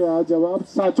છે કે આ જવાબ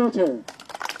સાચો છે.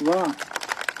 વાહ,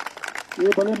 એ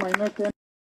ભલે -10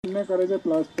 ને કરે છે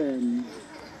 +10.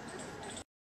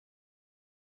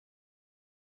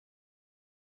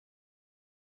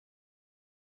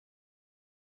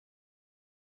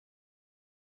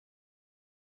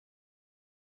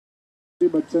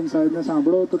 બચ્ચન સાહેબને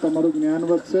સાંભળો તો તમારું જ્ઞાન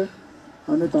વધશે.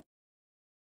 અને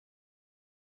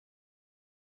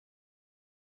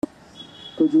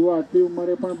તો જુઓ, આટલી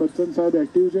ઉંમરે પણ બચ્ચન સાહેબ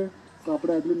એક્ટિવ છે. તો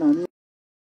આપણે આટલી નાની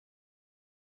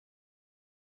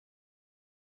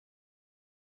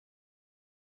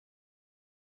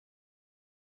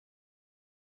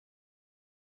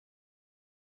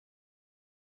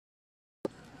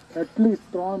એટલીસ્ટ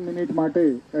 3 મિનિટ માટે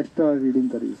એક્સ્ટ્રા રીડિંગ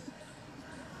કરીશ.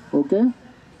 ઓકે,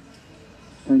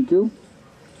 થેન્ક યુ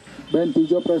બેન.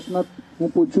 ત્રીજો પ્રશ્ન હું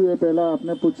પૂછું એ પહેલાં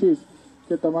આપને પૂછીશ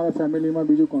કે તમારા ફેમિલીમાં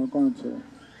બીજું કોણ કોણ છે?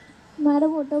 મારો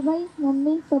મોટો ભાઈ,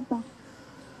 મમ્મી, પપ્પા.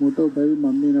 મોટો ભાઈ,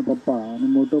 મમ્મી ને પપ્પા. અને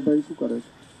મોટો ભાઈ શું કરે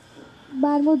છે?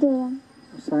 12મું ધોરણ.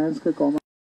 સાયન્સ કે કોમર્સ?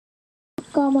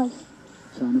 કોમર્સ.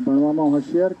 અચ્છા, અને ભણવામાં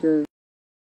હોશિયાર કે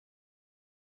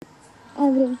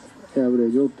એવરેજ?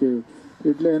 એવરેજ. ઓકે,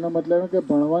 એટલે એનો મતલબ કે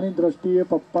ભણવાની દ્રષ્ટિએ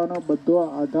પપ્પાનો બધો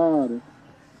આધાર.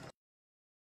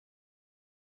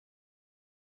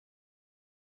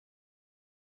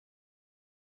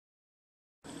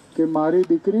 કે મારી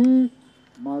દીકરી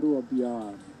મારું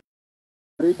અભિયાન,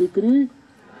 મારી દીકરી.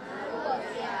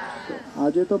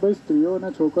 આજે તો ભાઈ સ્ત્રીઓ અને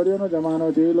છોકરીઓનો જમાનો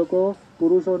છે. એ લોકો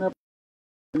પુરુષોને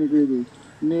નીકળી ગઈ.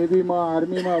 નેવીમાં,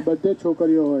 આર્મીમાં બધે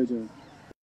છોકરીઓ હોય છે.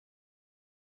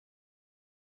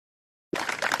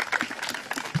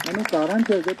 એનું કારણ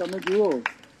છે કે તમે જુઓ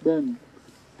બેન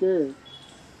કે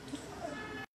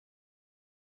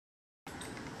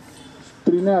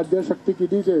સ્ત્રીને આદ્યશક્તિ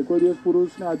કીધી છે. કોઈ દિવસ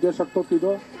પુરુષને આદ્યશક્તો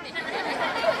કીધો?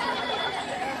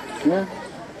 હે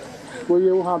કોઈ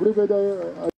એવું સાંભળ્યું કે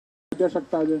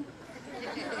આદ્યશક્તા છે?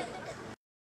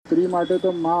 સ્ત્રી માટે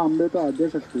તો માં અંબે તો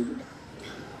આદ્યશક્તિ છે.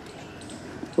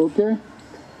 ઓકે,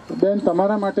 બેન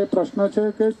તમારા માટે પ્રશ્ન છે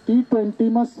કે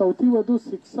T20માં સૌથી વધુ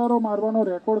સિક્સરો મારવાનો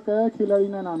રેકોર્ડ કયા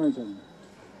ખેલાડીના નામે છે?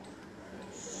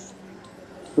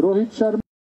 રોહિત શર્મા.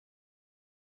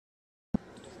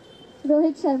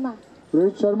 રોહિત શર્મા.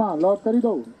 રોહિત શર્મા લોક કરી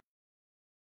દઉં.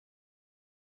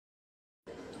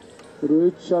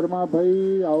 રોહિત શર્મા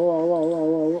ભાઈ આવો આવો આવો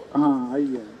આવો આવો. હા આવી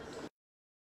ગયા.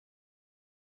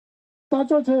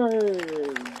 સાચો છે.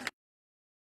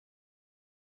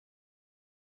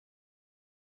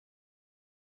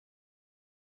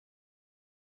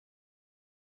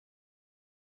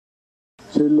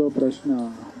 છેલ્લો પ્રશ્ન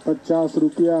 50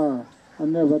 રૂપિયા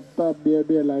અને વત્તા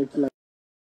બે લાઈફ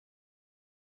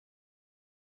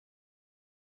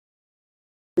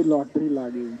લોટરી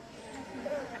લાગી.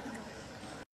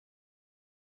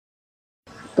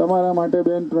 તમારા માટે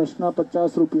બેન પ્રશ્ન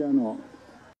 50 રૂપિયાનો.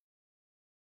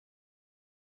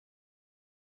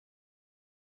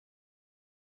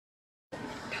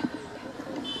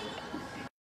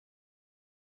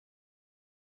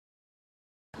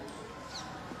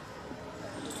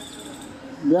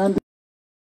 ધ્યાન.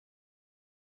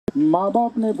 મા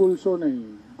બાપને ભૂલશો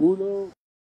નહીં. ભૂલો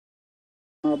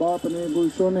મા બાપને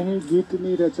ભૂલશો નહીં.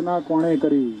 ગીતની રચના કોણે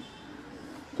કરી?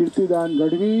 કીર્તિદાન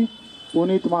ગઢવી,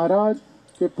 પુનિત મહારાજ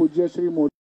કે પૂજ્ય શ્રી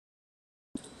મોદી?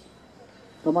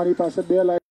 તમારી પાસે 2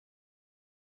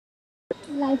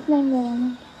 લાઈફલાઈન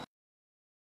લેવાનું.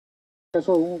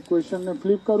 હું ક્વેશ્ચનને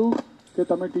ફ્લિપ કરું કે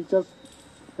તમે ટીચર્સ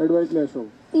એડવાઇસ લેશો?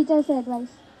 Teachers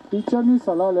advice. ટીચરની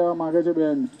સલાહ લેવા માંગે છે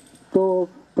બેન. તો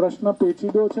પ્રશ્ન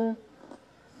પેચીદો છે.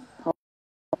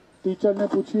 ટીચરને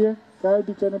પૂછીએ. કયા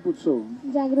ટીચરને પૂછશો?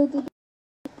 જાગૃતિ.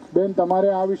 બેન તમારે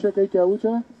આ વિશે કંઈ કહેવું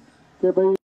છે કે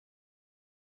ભાઈ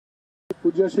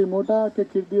પૂજ્ય શ્રી મોટા કે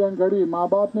કીર્તિદાન ગઢવી મા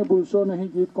બાપને ભૂલશો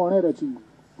નહીં ગીત કોણે રચ્યું?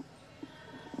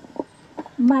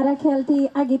 મારા ખ્યાલથી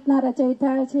આ ગીતના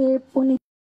રચયિતા છે પુનિત.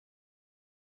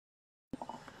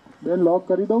 બેન લોક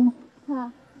કરી દઉં. હા.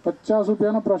 50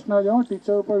 રૂપિયાનો પ્રશ્ન છે.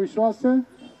 ટીચર ઉપર વિશ્વાસ છે?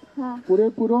 હા.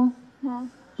 પૂરેપૂરો? હા.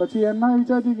 પછી એમ ના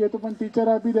વિચારતી કે તો પણ ટીચર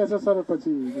આપી દેશે સર,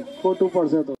 પછી ખોટું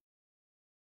પડશે તો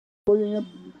કોઈ અહીંયા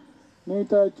નહીં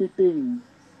થાય ચીટિંગ.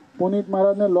 પુનિત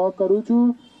મહારાજને લોક કરું છું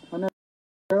અને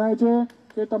જણાય છે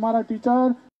કે તમારા ટીચર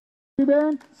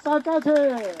બેન સાચા છે.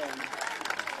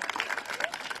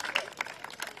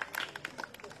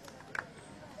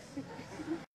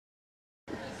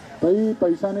 ભાઈ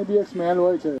પૈસાની બી એક સ્મેલ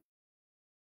હોય છે.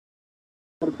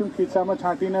 પરફ્યુમ ખિસ્સામાં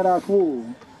છાંટીને રાખવું.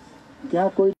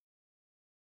 ક્યાં કોઈ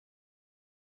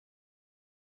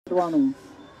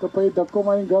તો પછી ધક્કો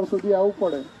મારી ઘર સુધી આવવું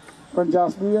પડે. પણ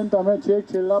જાસમીબેન તમે છેક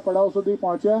છેલ્લા પડાવ સુધી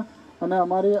પહોંચ્યા અને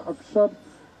અમારી અક્ષર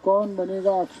કૌન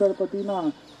બનેગા અક્ષરપતિના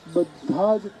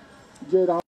બધા જ જે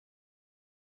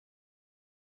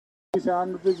આ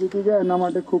નૃત્ય જીતી ગયા એના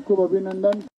માટે ખૂબ ખૂબ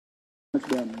અભિનંદન.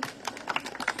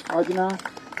 આજના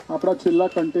આપણા છેલ્લા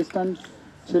કન્ટેસ્ટન્ટ,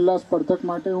 છેલ્લા સ્પર્ધક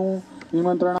માટે હું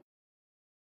નિમંત્રણ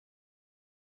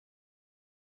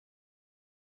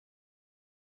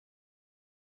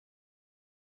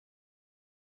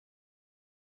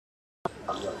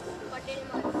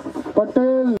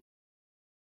પટેલ.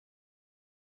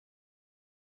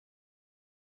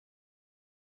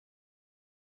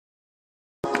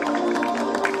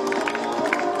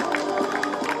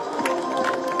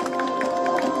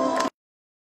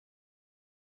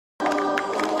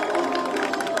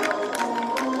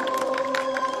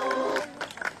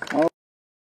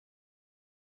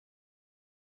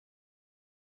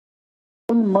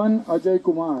 મન અજય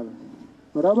કુમાર.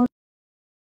 બરાબર.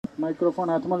 માઇક્રોફોન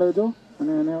હાથમાં લેજો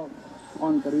અને એને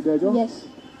ઓન કરી દેજો. યસ.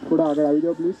 થોડા આગળ આવી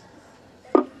જાઓ પ્લીઝ.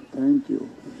 Thank you.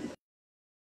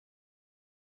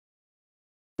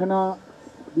 એના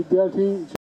વિદ્યાર્થી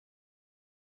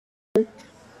એક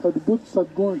અદ્ભુત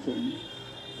સદગુણ છે.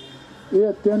 એ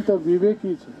અત્યંત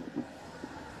વિવેકી છે.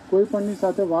 કોઈ પણની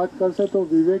સાથે વાત કરશે તો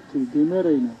વિવેકથી, ધીમે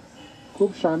રહીને,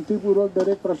 ખૂબ શાંતિપૂર્વક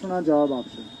દરેક પ્રશ્નના જવાબ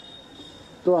આપશે.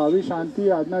 તો આવી શાંતિ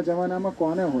આજના જમાનામાં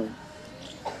કોને હોય?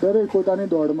 દરેક પોતાની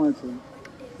દોડમાં છે.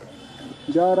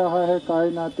 જા રહા હૈ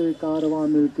કાયનાતે કારવાં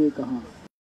મિલકે કહાં,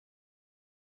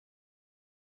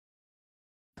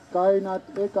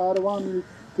 कायनाते कारवां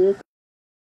मिलके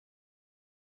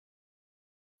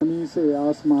जमीन से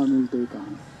आसमां मिलते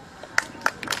कहां.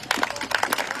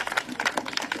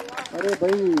 अरे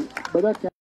भाई બધા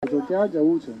ક્યાં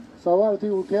જવું છે?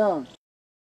 સવારથી ઉઠ્યા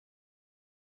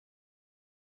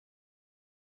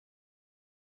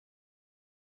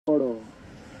પડો,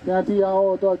 ત્યાંથી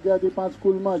આવો તો 11 થી 5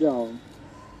 સ્કૂલમાં જાઓ.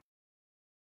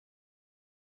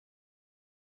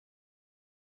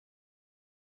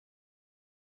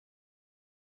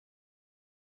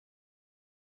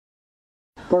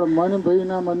 પણ મન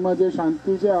ભાઈના મનમાં જે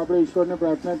શાંતિ છે, આપણે ઈશ્વરને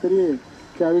પ્રાર્થના કરીએ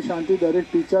કે આવી શાંતિ દરેક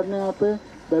ટીચરને આપે,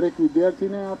 દરેક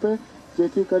વિદ્યાર્થીને આપે,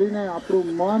 જેથી કરીને આપણું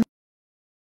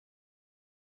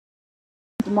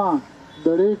મનમાં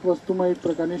દરેક વસ્તુમાં એક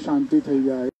પ્રકારની શાંતિ થઈ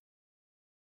જાય.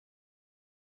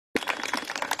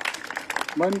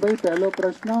 મનભાઈ, પહેલો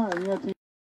પ્રશ્ન અહીંયાથી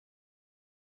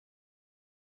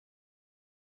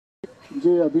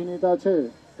જે અભિનેતા છે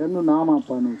એમનું નામ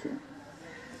આપવાનું છે.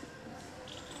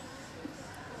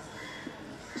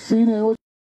 સીન એવો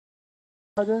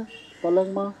છે,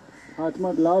 પલંગમાં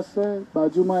હાથમાં ગ્લાસ છે,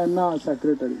 બાજુમાં એમના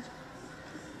સેક્રેટરી છે.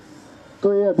 તો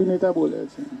એ અભિનેતા બોલે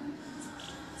છે,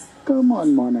 કમ ઓન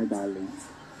મોના ડાર્લિંગ.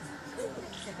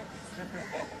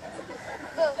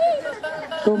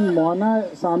 तो मोना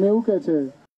सामने એવું કહે છે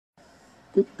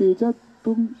कि तेजा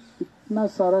तुम इतना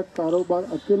सारा कारोबार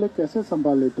अकेले कैसे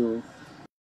संभाल लेते हो?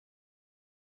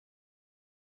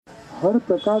 हर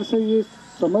प्रकार से ये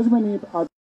समझ में नहीं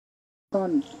आता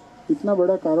इतना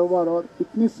बड़ा कारोबार और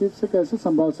इतनी सीट से कैसे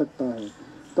संभाल सकता है.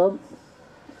 तब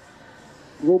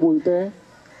वो बोलते हैं,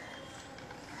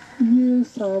 ये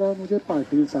सारा मुझे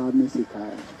पाटिल साहब ने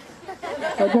सिखाया,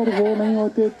 अगर वो नहीं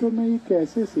होते तो मैं ये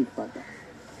कैसे सीख पाता.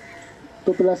 तो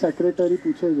पहला सेक्रेटरी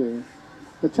पूछे गए,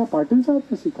 अच्छा पाटिल साहब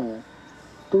ने सिखाया,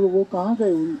 तो वो कहाँ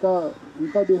गए,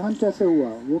 उनका देहांत कैसे हुआ,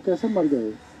 वो कैसे मर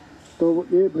गए? तो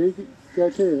ये भाई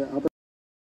कैसे आप,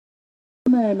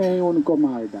 मैंने ही उनको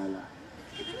मार डाला.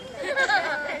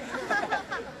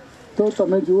 तो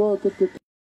તમે જુઓ કે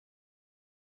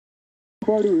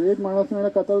પડ્યું એક માણસને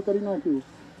એને કતલ કરી નાખ્યું,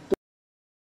 તો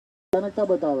ભયાનકતા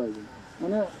બતાવે છે.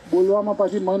 અને બોલવામાં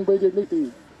પાછી મનભાઈ જેટલી થઈ,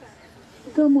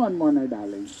 કમ ઓન મને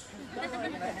ડાર્લિંગ.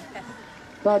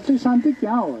 તો આટલી શાંતિ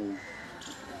ક્યાં હોય?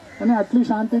 અને આટલી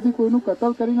શાંતિથી કોઈનું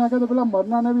કતલ કરી નાખે તો પેલા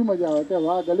મરનાને બી મજા આવે કે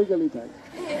વાહ, ગલી ગલી થાય.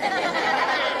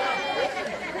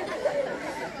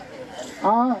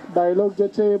 આ ડાયલોગ જે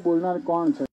છે એ બોલનાર કોણ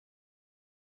છે?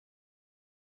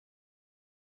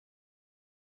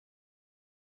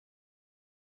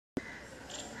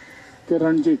 કે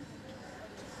રણજીત.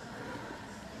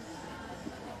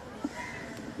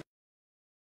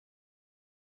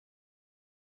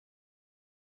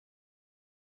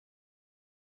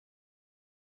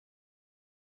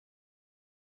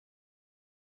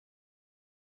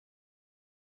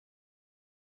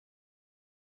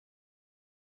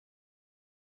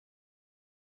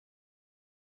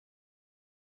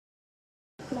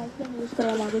 યુઝ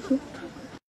કરવા માંગુ છું.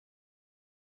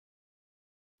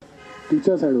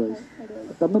 Teachers advice.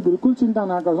 તમે બિલકુલ ચિંતા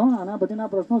ના કરશો, આના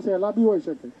પછીના પ્રશ્નો સહેલા બી હોઈ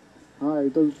શકે. હા, એ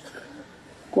તો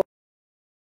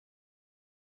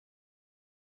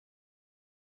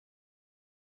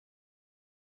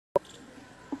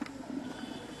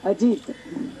અજીત.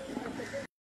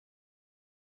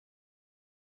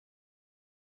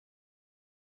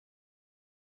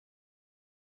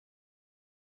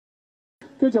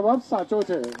 કે જવાબ સાચો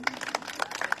છે.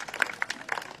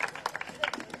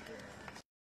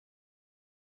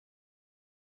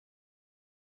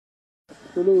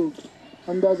 પેલું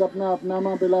અંદાજ अपना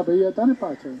अपनाમાં પેલા ભાઈ હતા ને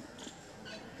પાછળ,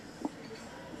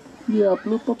 ये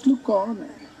अपलू पपलू कौन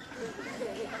है?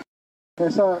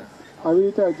 ऐसा આવી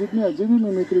રીતે અજીબની અજીબી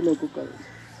મિમિક્રી લોકો કરે છે.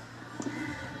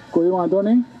 કોઈ વાંધો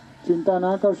નહીં, ચિંતા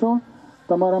ના કરશો.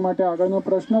 તમારા માટે આગળનો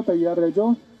પ્રશ્ન તૈયાર રહેજો.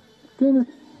 કે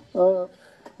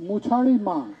મૂછાળી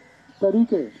માં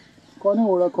તરીકે કોને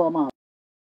ઓળખવામાં આવે?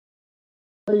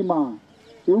 મૂછાળી માં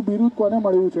એવું બિરુદ કોને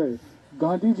મળ્યું છે?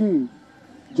 ગાંધીજી,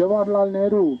 જવાહરલાલ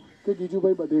નહેરુ કે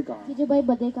ગીજુભાઈ બધેકા? જીજુભાઈ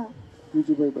બધેકા.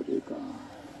 ગીજુભાઈ બધેકા.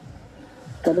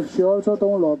 તમે શ્યોર છો તો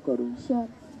હું લોક કરું? શ્યોર.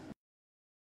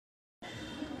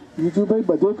 ગીજુભાઈ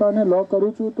બધેકાને લોક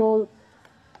કરું છું. તો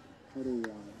અરે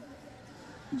યાર,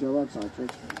 જવાબ સાચો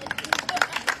છે.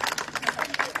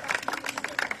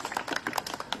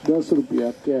 10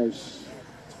 રૂપિયા કેશ.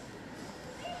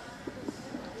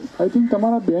 આઈ થિંક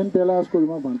તમારા બેન પહેલા આ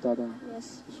સ્કૂલમાં ભણતા હતા. યસ.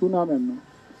 શું નામ એમનું?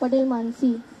 પટેલ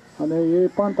માનસી. અને એ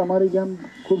પણ તમારી જેમ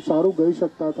ખૂબ સારું ગાઈ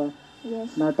શકતા હતા, યસ.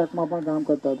 નાટકમાં પણ કામ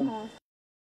કરતા હતા. હા.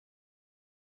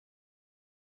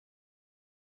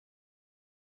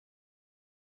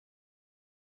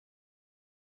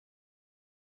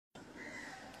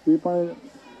 એ પણ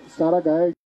સારા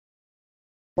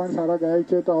ગાયક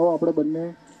છે. તો આવો આપણે બંને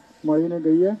મળીને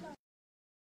ગઈએ.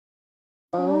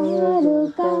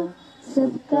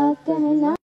 सबका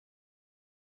कहना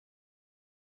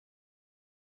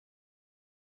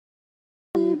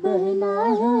बहना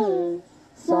है,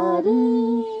 सारी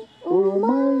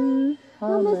उम्र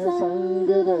हम संग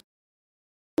रहे,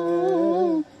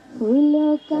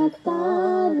 फूलों का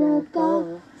तारों का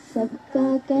सबका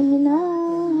कहना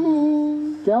है.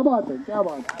 क्या बात है, क्या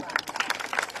बात है.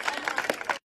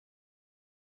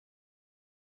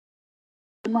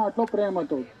 એમાં આટલો પ્રેમ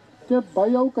હતો કે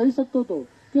ભાઈ આવું કહી શકતો હતો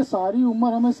કે સારી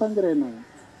ઉંમર અમે સંગ રહેના.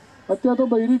 અત્યારે તો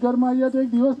બૈરી ઘરમાં આવ્યા તો એક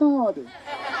દિવસ ના આવવા દે.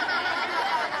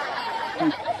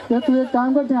 તું એક કામ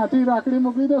કર, ત્યાંથી રાખડી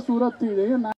મોકલી દે સુરત થી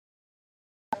જઈએ.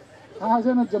 હા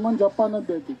છે ને જમન જપ્પા નથી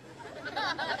દેતી.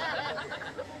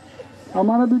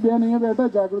 અમારા બી બેન અહીંયા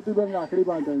બેઠા જાગૃતિ બેન રાખડી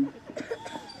બાંધે.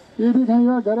 એ બી ઘણી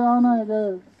વાર ઘરે આવવાના કે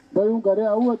ભાઈ હું ઘરે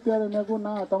આવું અત્યારે. મેં કહું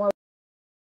ના, તમારે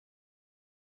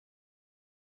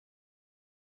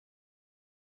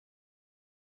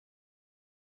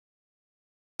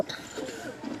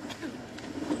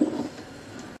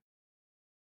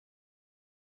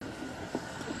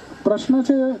પ્રશ્ન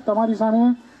છે તમારી સામે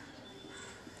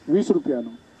 20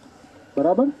 રૂપિયાનો.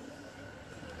 બરાબર?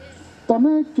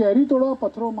 તમે કેરી તોડવા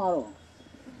પથ્થરો મારો.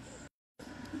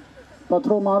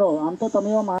 આમ તો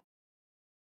તમે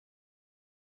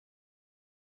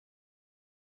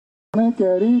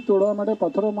કેરી તોડવા માટે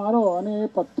પથ્થરો મારો અને એ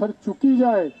પથ્થર ચૂકી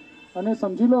જાય અને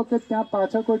સમજી લો કે ત્યાં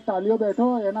પાછળ કોઈ ટાલીઓ બેઠો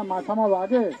હોય, એના માથામાં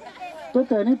વાગે, તો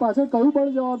તેની પાછળ કયું બળ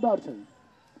જવાબદાર છે?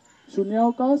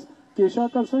 શૂન્યાવકાશ,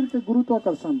 કેશાકર્ષણ કે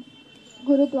ગુરુત્વાકર્ષણ?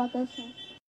 ગુરુત્વાકર્ષણ.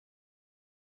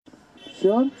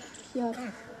 શ્યોર?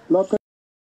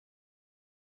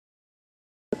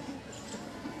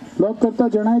 લોક કરતા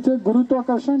જણાય છે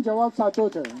ગુરુત્વાકર્ષણ જવાબ સાચો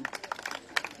છે.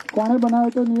 કોણે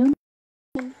બનાવ્યો તો નિયમ?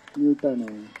 ન્યૂટને.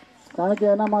 કારણ કે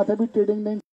એના માથે બી ટ્રેડિંગ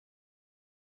નહીં.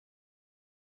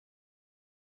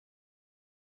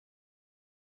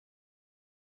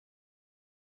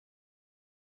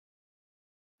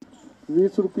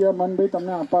 ₹20 મનભાઈ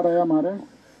તમને આપવા રહ્યા મારે.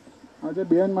 આજે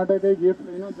બેન માટે કઈ ગિફ્ટ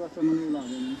લઈને જ જશે મને એવું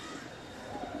લાગે નહીં.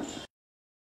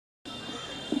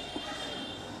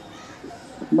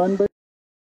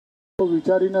 મનભાઈ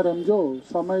વિચારીને રમજો.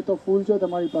 સમય તો ફૂલ છે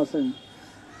તમારી પાસે,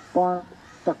 પણ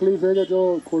તકલીફ એ કે જો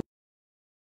ખોટા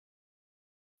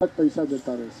પૈસા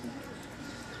જતા રહેશે.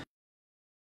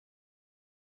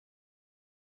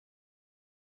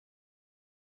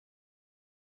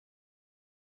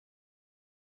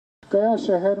 કયા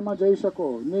શહેરમાં જઈ શકો?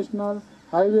 National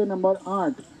highway number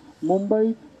 8, Mumbai,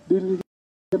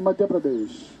 Delhi,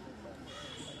 Madhya Pradesh.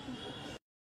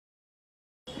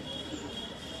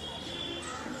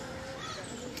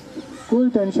 કોઈ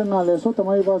ટેન્શન ના લેશો,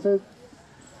 તમારી પાસે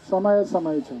સમય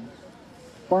છે.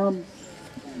 પણ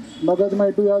મગજમાં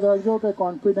એટલું યાદ રાખજો કે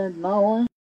કોન્ફિડન્ટ ના હોય.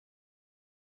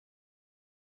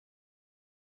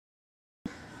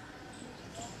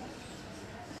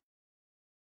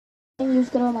 યુઝ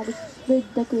કરવા માટે વિથ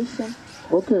ધ ક્વેશ્ચન.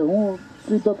 ઓકે, હું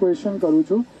વિથ ધ ક્વેશ્ચન કરું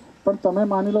છું, પણ તમે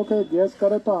માની લો કે ગેસ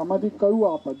કરે તો આમાંથી કયું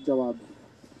આપત જવાબ?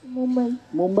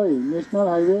 Mumbai, national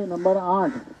highway number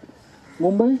 8,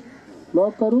 Mumbai.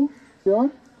 લોક કરું? શ્યોર?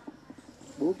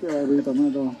 બહુ કહેવાય ભાઈ તમે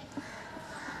તો.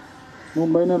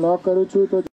 મુંબઈને લોક કરું છું.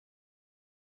 તો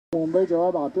મુંબઈ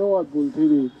જવાબ આપ્યો હોત ભૂલથી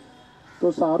બી તો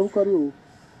સારું કર્યું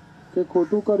કે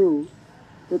ખોટું કર્યું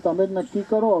એ તમે જ નક્કી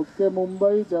કરો કે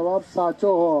મુંબઈ જવાબ સાચો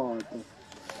હોત.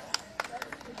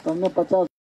 તમને 50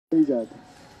 થઈ જાત.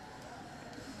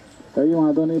 કઈ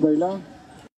વાંધો નહીં ભઈલા.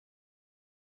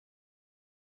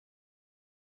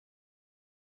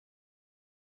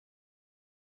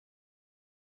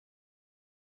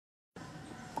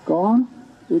 કોણ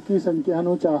એકી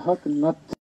સંખ્યાનું ચાહક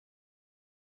નથી?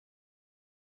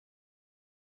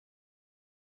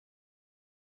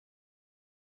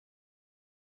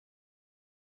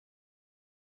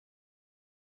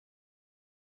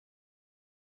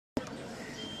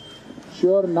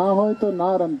 શ્યોર ના હોય તો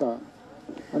ના રમતા.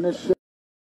 અને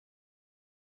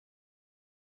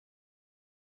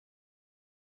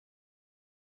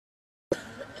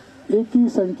એકી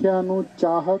સંખ્યાનું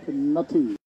ચાહક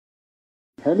નથી.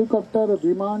 હેલિકોપ્ટર,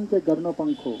 વિમાન કે ઘરનો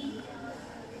પંખો?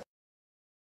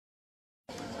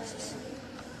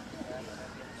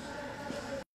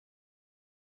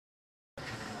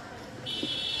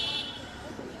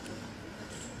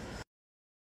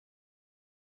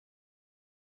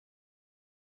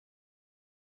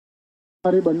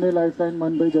 મારી બંને લાઈફલાઈન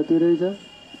મનભાઈ જતી રહી છે.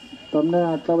 તમને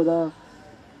આટલા બધા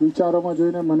વિચારોમાં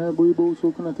જોઈને મને બહુ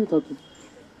સુખ નથી થતું,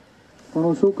 પણ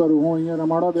હું શું કરું? હું અહીંયા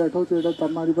રમાડવા બેઠો છું એટલે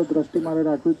તમારી પર દ્રષ્ટિ મારે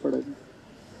રાખવી જ પડે છે.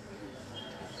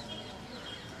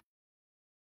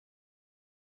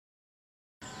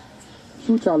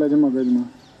 શું ચાલે છે મગજમાં?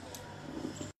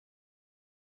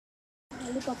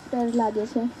 હેલિકોપ્ટર લાગે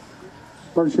છે,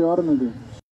 પણ શ્યોર નથી.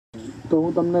 તો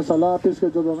હું તમને સલાહ આપીશ કે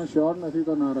જો તમે શ્યોર નથી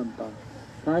તો ના રમતા.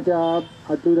 કારણ કે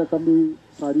આટલી રકમ બી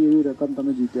સારી એવી રકમ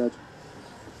તમે જીત્યા છો.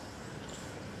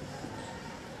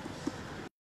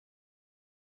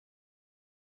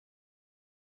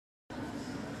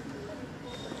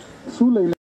 શું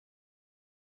લઈને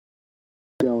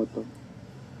આવ્યો હતો?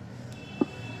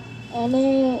 એને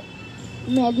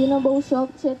મેગીનો બહુ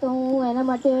શોખ છે, તો હું એના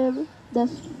માટે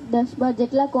 10-12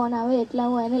 જેટલા કોન આવે એટલા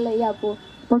હું એને લઈ આપું.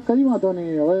 પણ કઈ વાંધો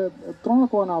નહીં, હવે 3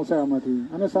 કોન આવશે આમાંથી,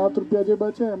 અને 7 રૂપિયા જે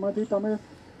બચે એમાંથી તમે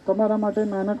તમારા માટે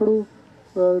નાનકડું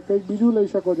કંઈક બીજું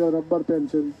લઈ શકો છો, રબર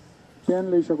પેન્સિલ પેન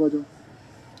લઈ શકો છો.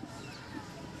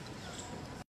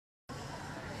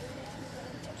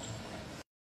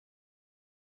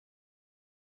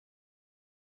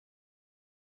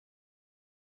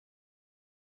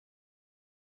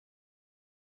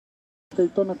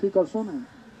 કંઈક તો નક્કી કરશો ને.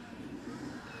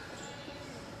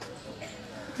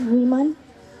 વિમાન.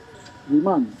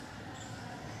 વિમાન.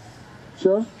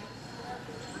 શ્યોર?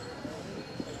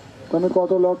 તમે કહો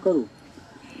તો લોક કરું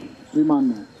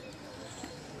વિમાનને.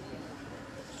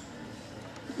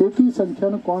 એકી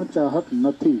સંખ્યાનું કોણ ચાહક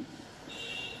નથી?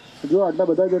 જો આટલા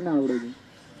બધા જણને આવડે છે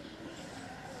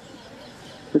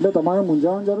એટલે તમારે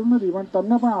મૂંઝાવાની જરૂર નથી, પણ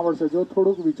તમને પણ આવડશે જો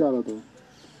થોડુંક વિચારો તો.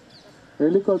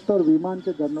 હેલિકોપ્ટર, વિમાન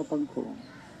કે ઘરનો પંખો?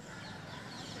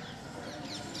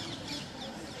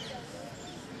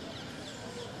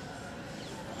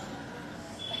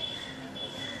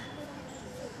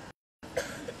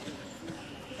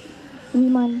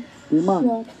 વિમાન. વિમાન.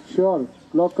 Sure. શ્યોર?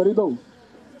 લોક કરી દઉં?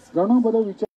 ઘણો બધો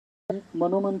વિચાર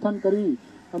મનોમંથન કરી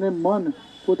અને મન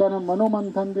પોતાના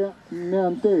મનોમંથનને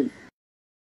અંતે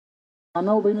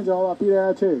માનવભાઈને જવાબ આપી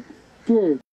રહ્યા છે કે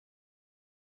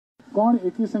કોણ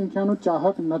એકી સંખ્યાનું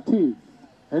ચાહક નથી?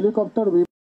 હેલિકોપ્ટર,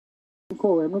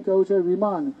 પંખો? એમનું કહેવું છે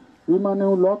વિમાન. વિમાનને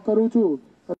હું લોક કરું છું.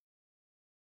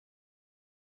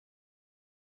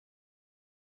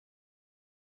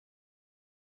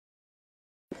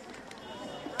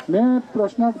 મેં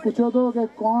પ્રશ્ન પૂછ્યો હતો કે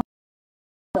કોણ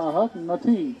ચાહક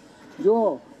નથી? જો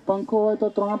પંખો હોય તો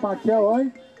 3 પાંખિયા હોય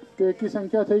તો એકી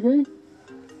સંખ્યા થઈ ગઈ.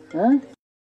 હે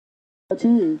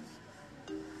પછી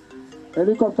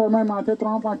હેલિકોપ્ટરમાં માથે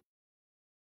 3 પાંખિયા,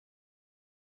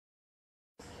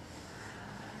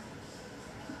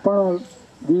 પણ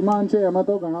વિમાન છે એમાં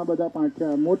તો ઘણા બધા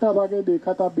પાંખિયા, મોટા ભાગે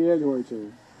દેખાતા 2 જ હોય છે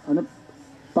અને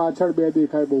પાછળ 2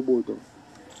 દેખાય બહુ તો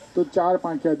 4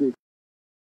 પાંખિયા દેખાય.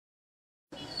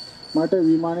 માટે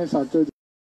વિમાને સાચો.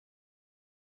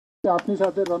 આપની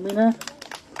સાથે રમીને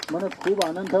મને ખૂબ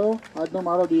આનંદ થયો. આજનો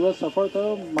મારો દિવસ સફળ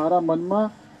થયો. મારા મનમાં,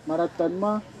 મારા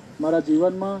તનમાં, મારા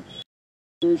જીવનમાં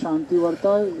એવી શાંતિ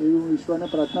વર્તાય એવી હું ઈશ્વરને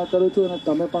પ્રાર્થના કરું છું, અને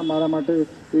તમે પણ મારા માટે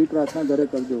એવી પ્રાર્થના ઘરે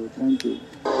કરજો. Thank you.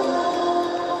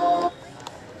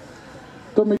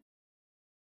 તો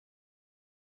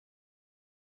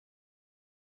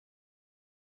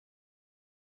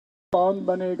कौन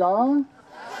बनेगा?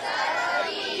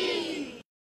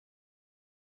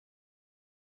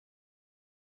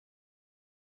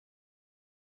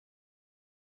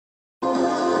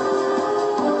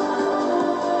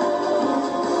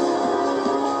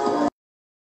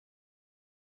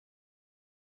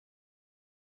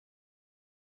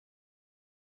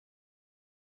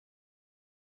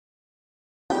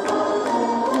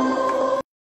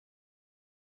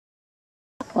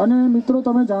 અને મિત્રો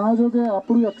તમે જાણો છો કે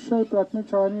આપણી અક્ષર પ્રાથમિક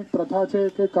શાળાની પ્રથા છે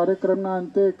કે કાર્યક્રમના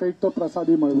અંતે કંઈક તો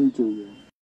પ્રસાદી મળવી જોઈએ.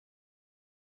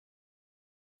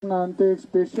 ના અંતે એક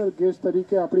સ્પેશિયલ ગેસ્ટ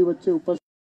તરીકે આપણી વચ્ચે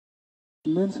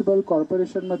ઉપસ્થિત મ્યુનિસિપલ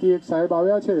કોર્પોરેશનમાંથી એક સાહેબ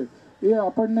આવ્યા છે. એ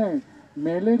આપણને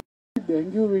મેલેરિયા,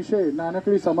 ડેન્ગ્યુ વિશે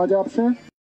નાનકડી સમજ આપશે.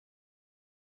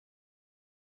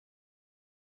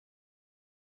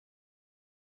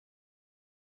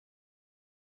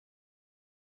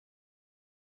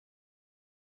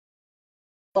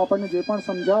 આપણને જે પણ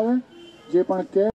સમજાવે, જે પણ કહે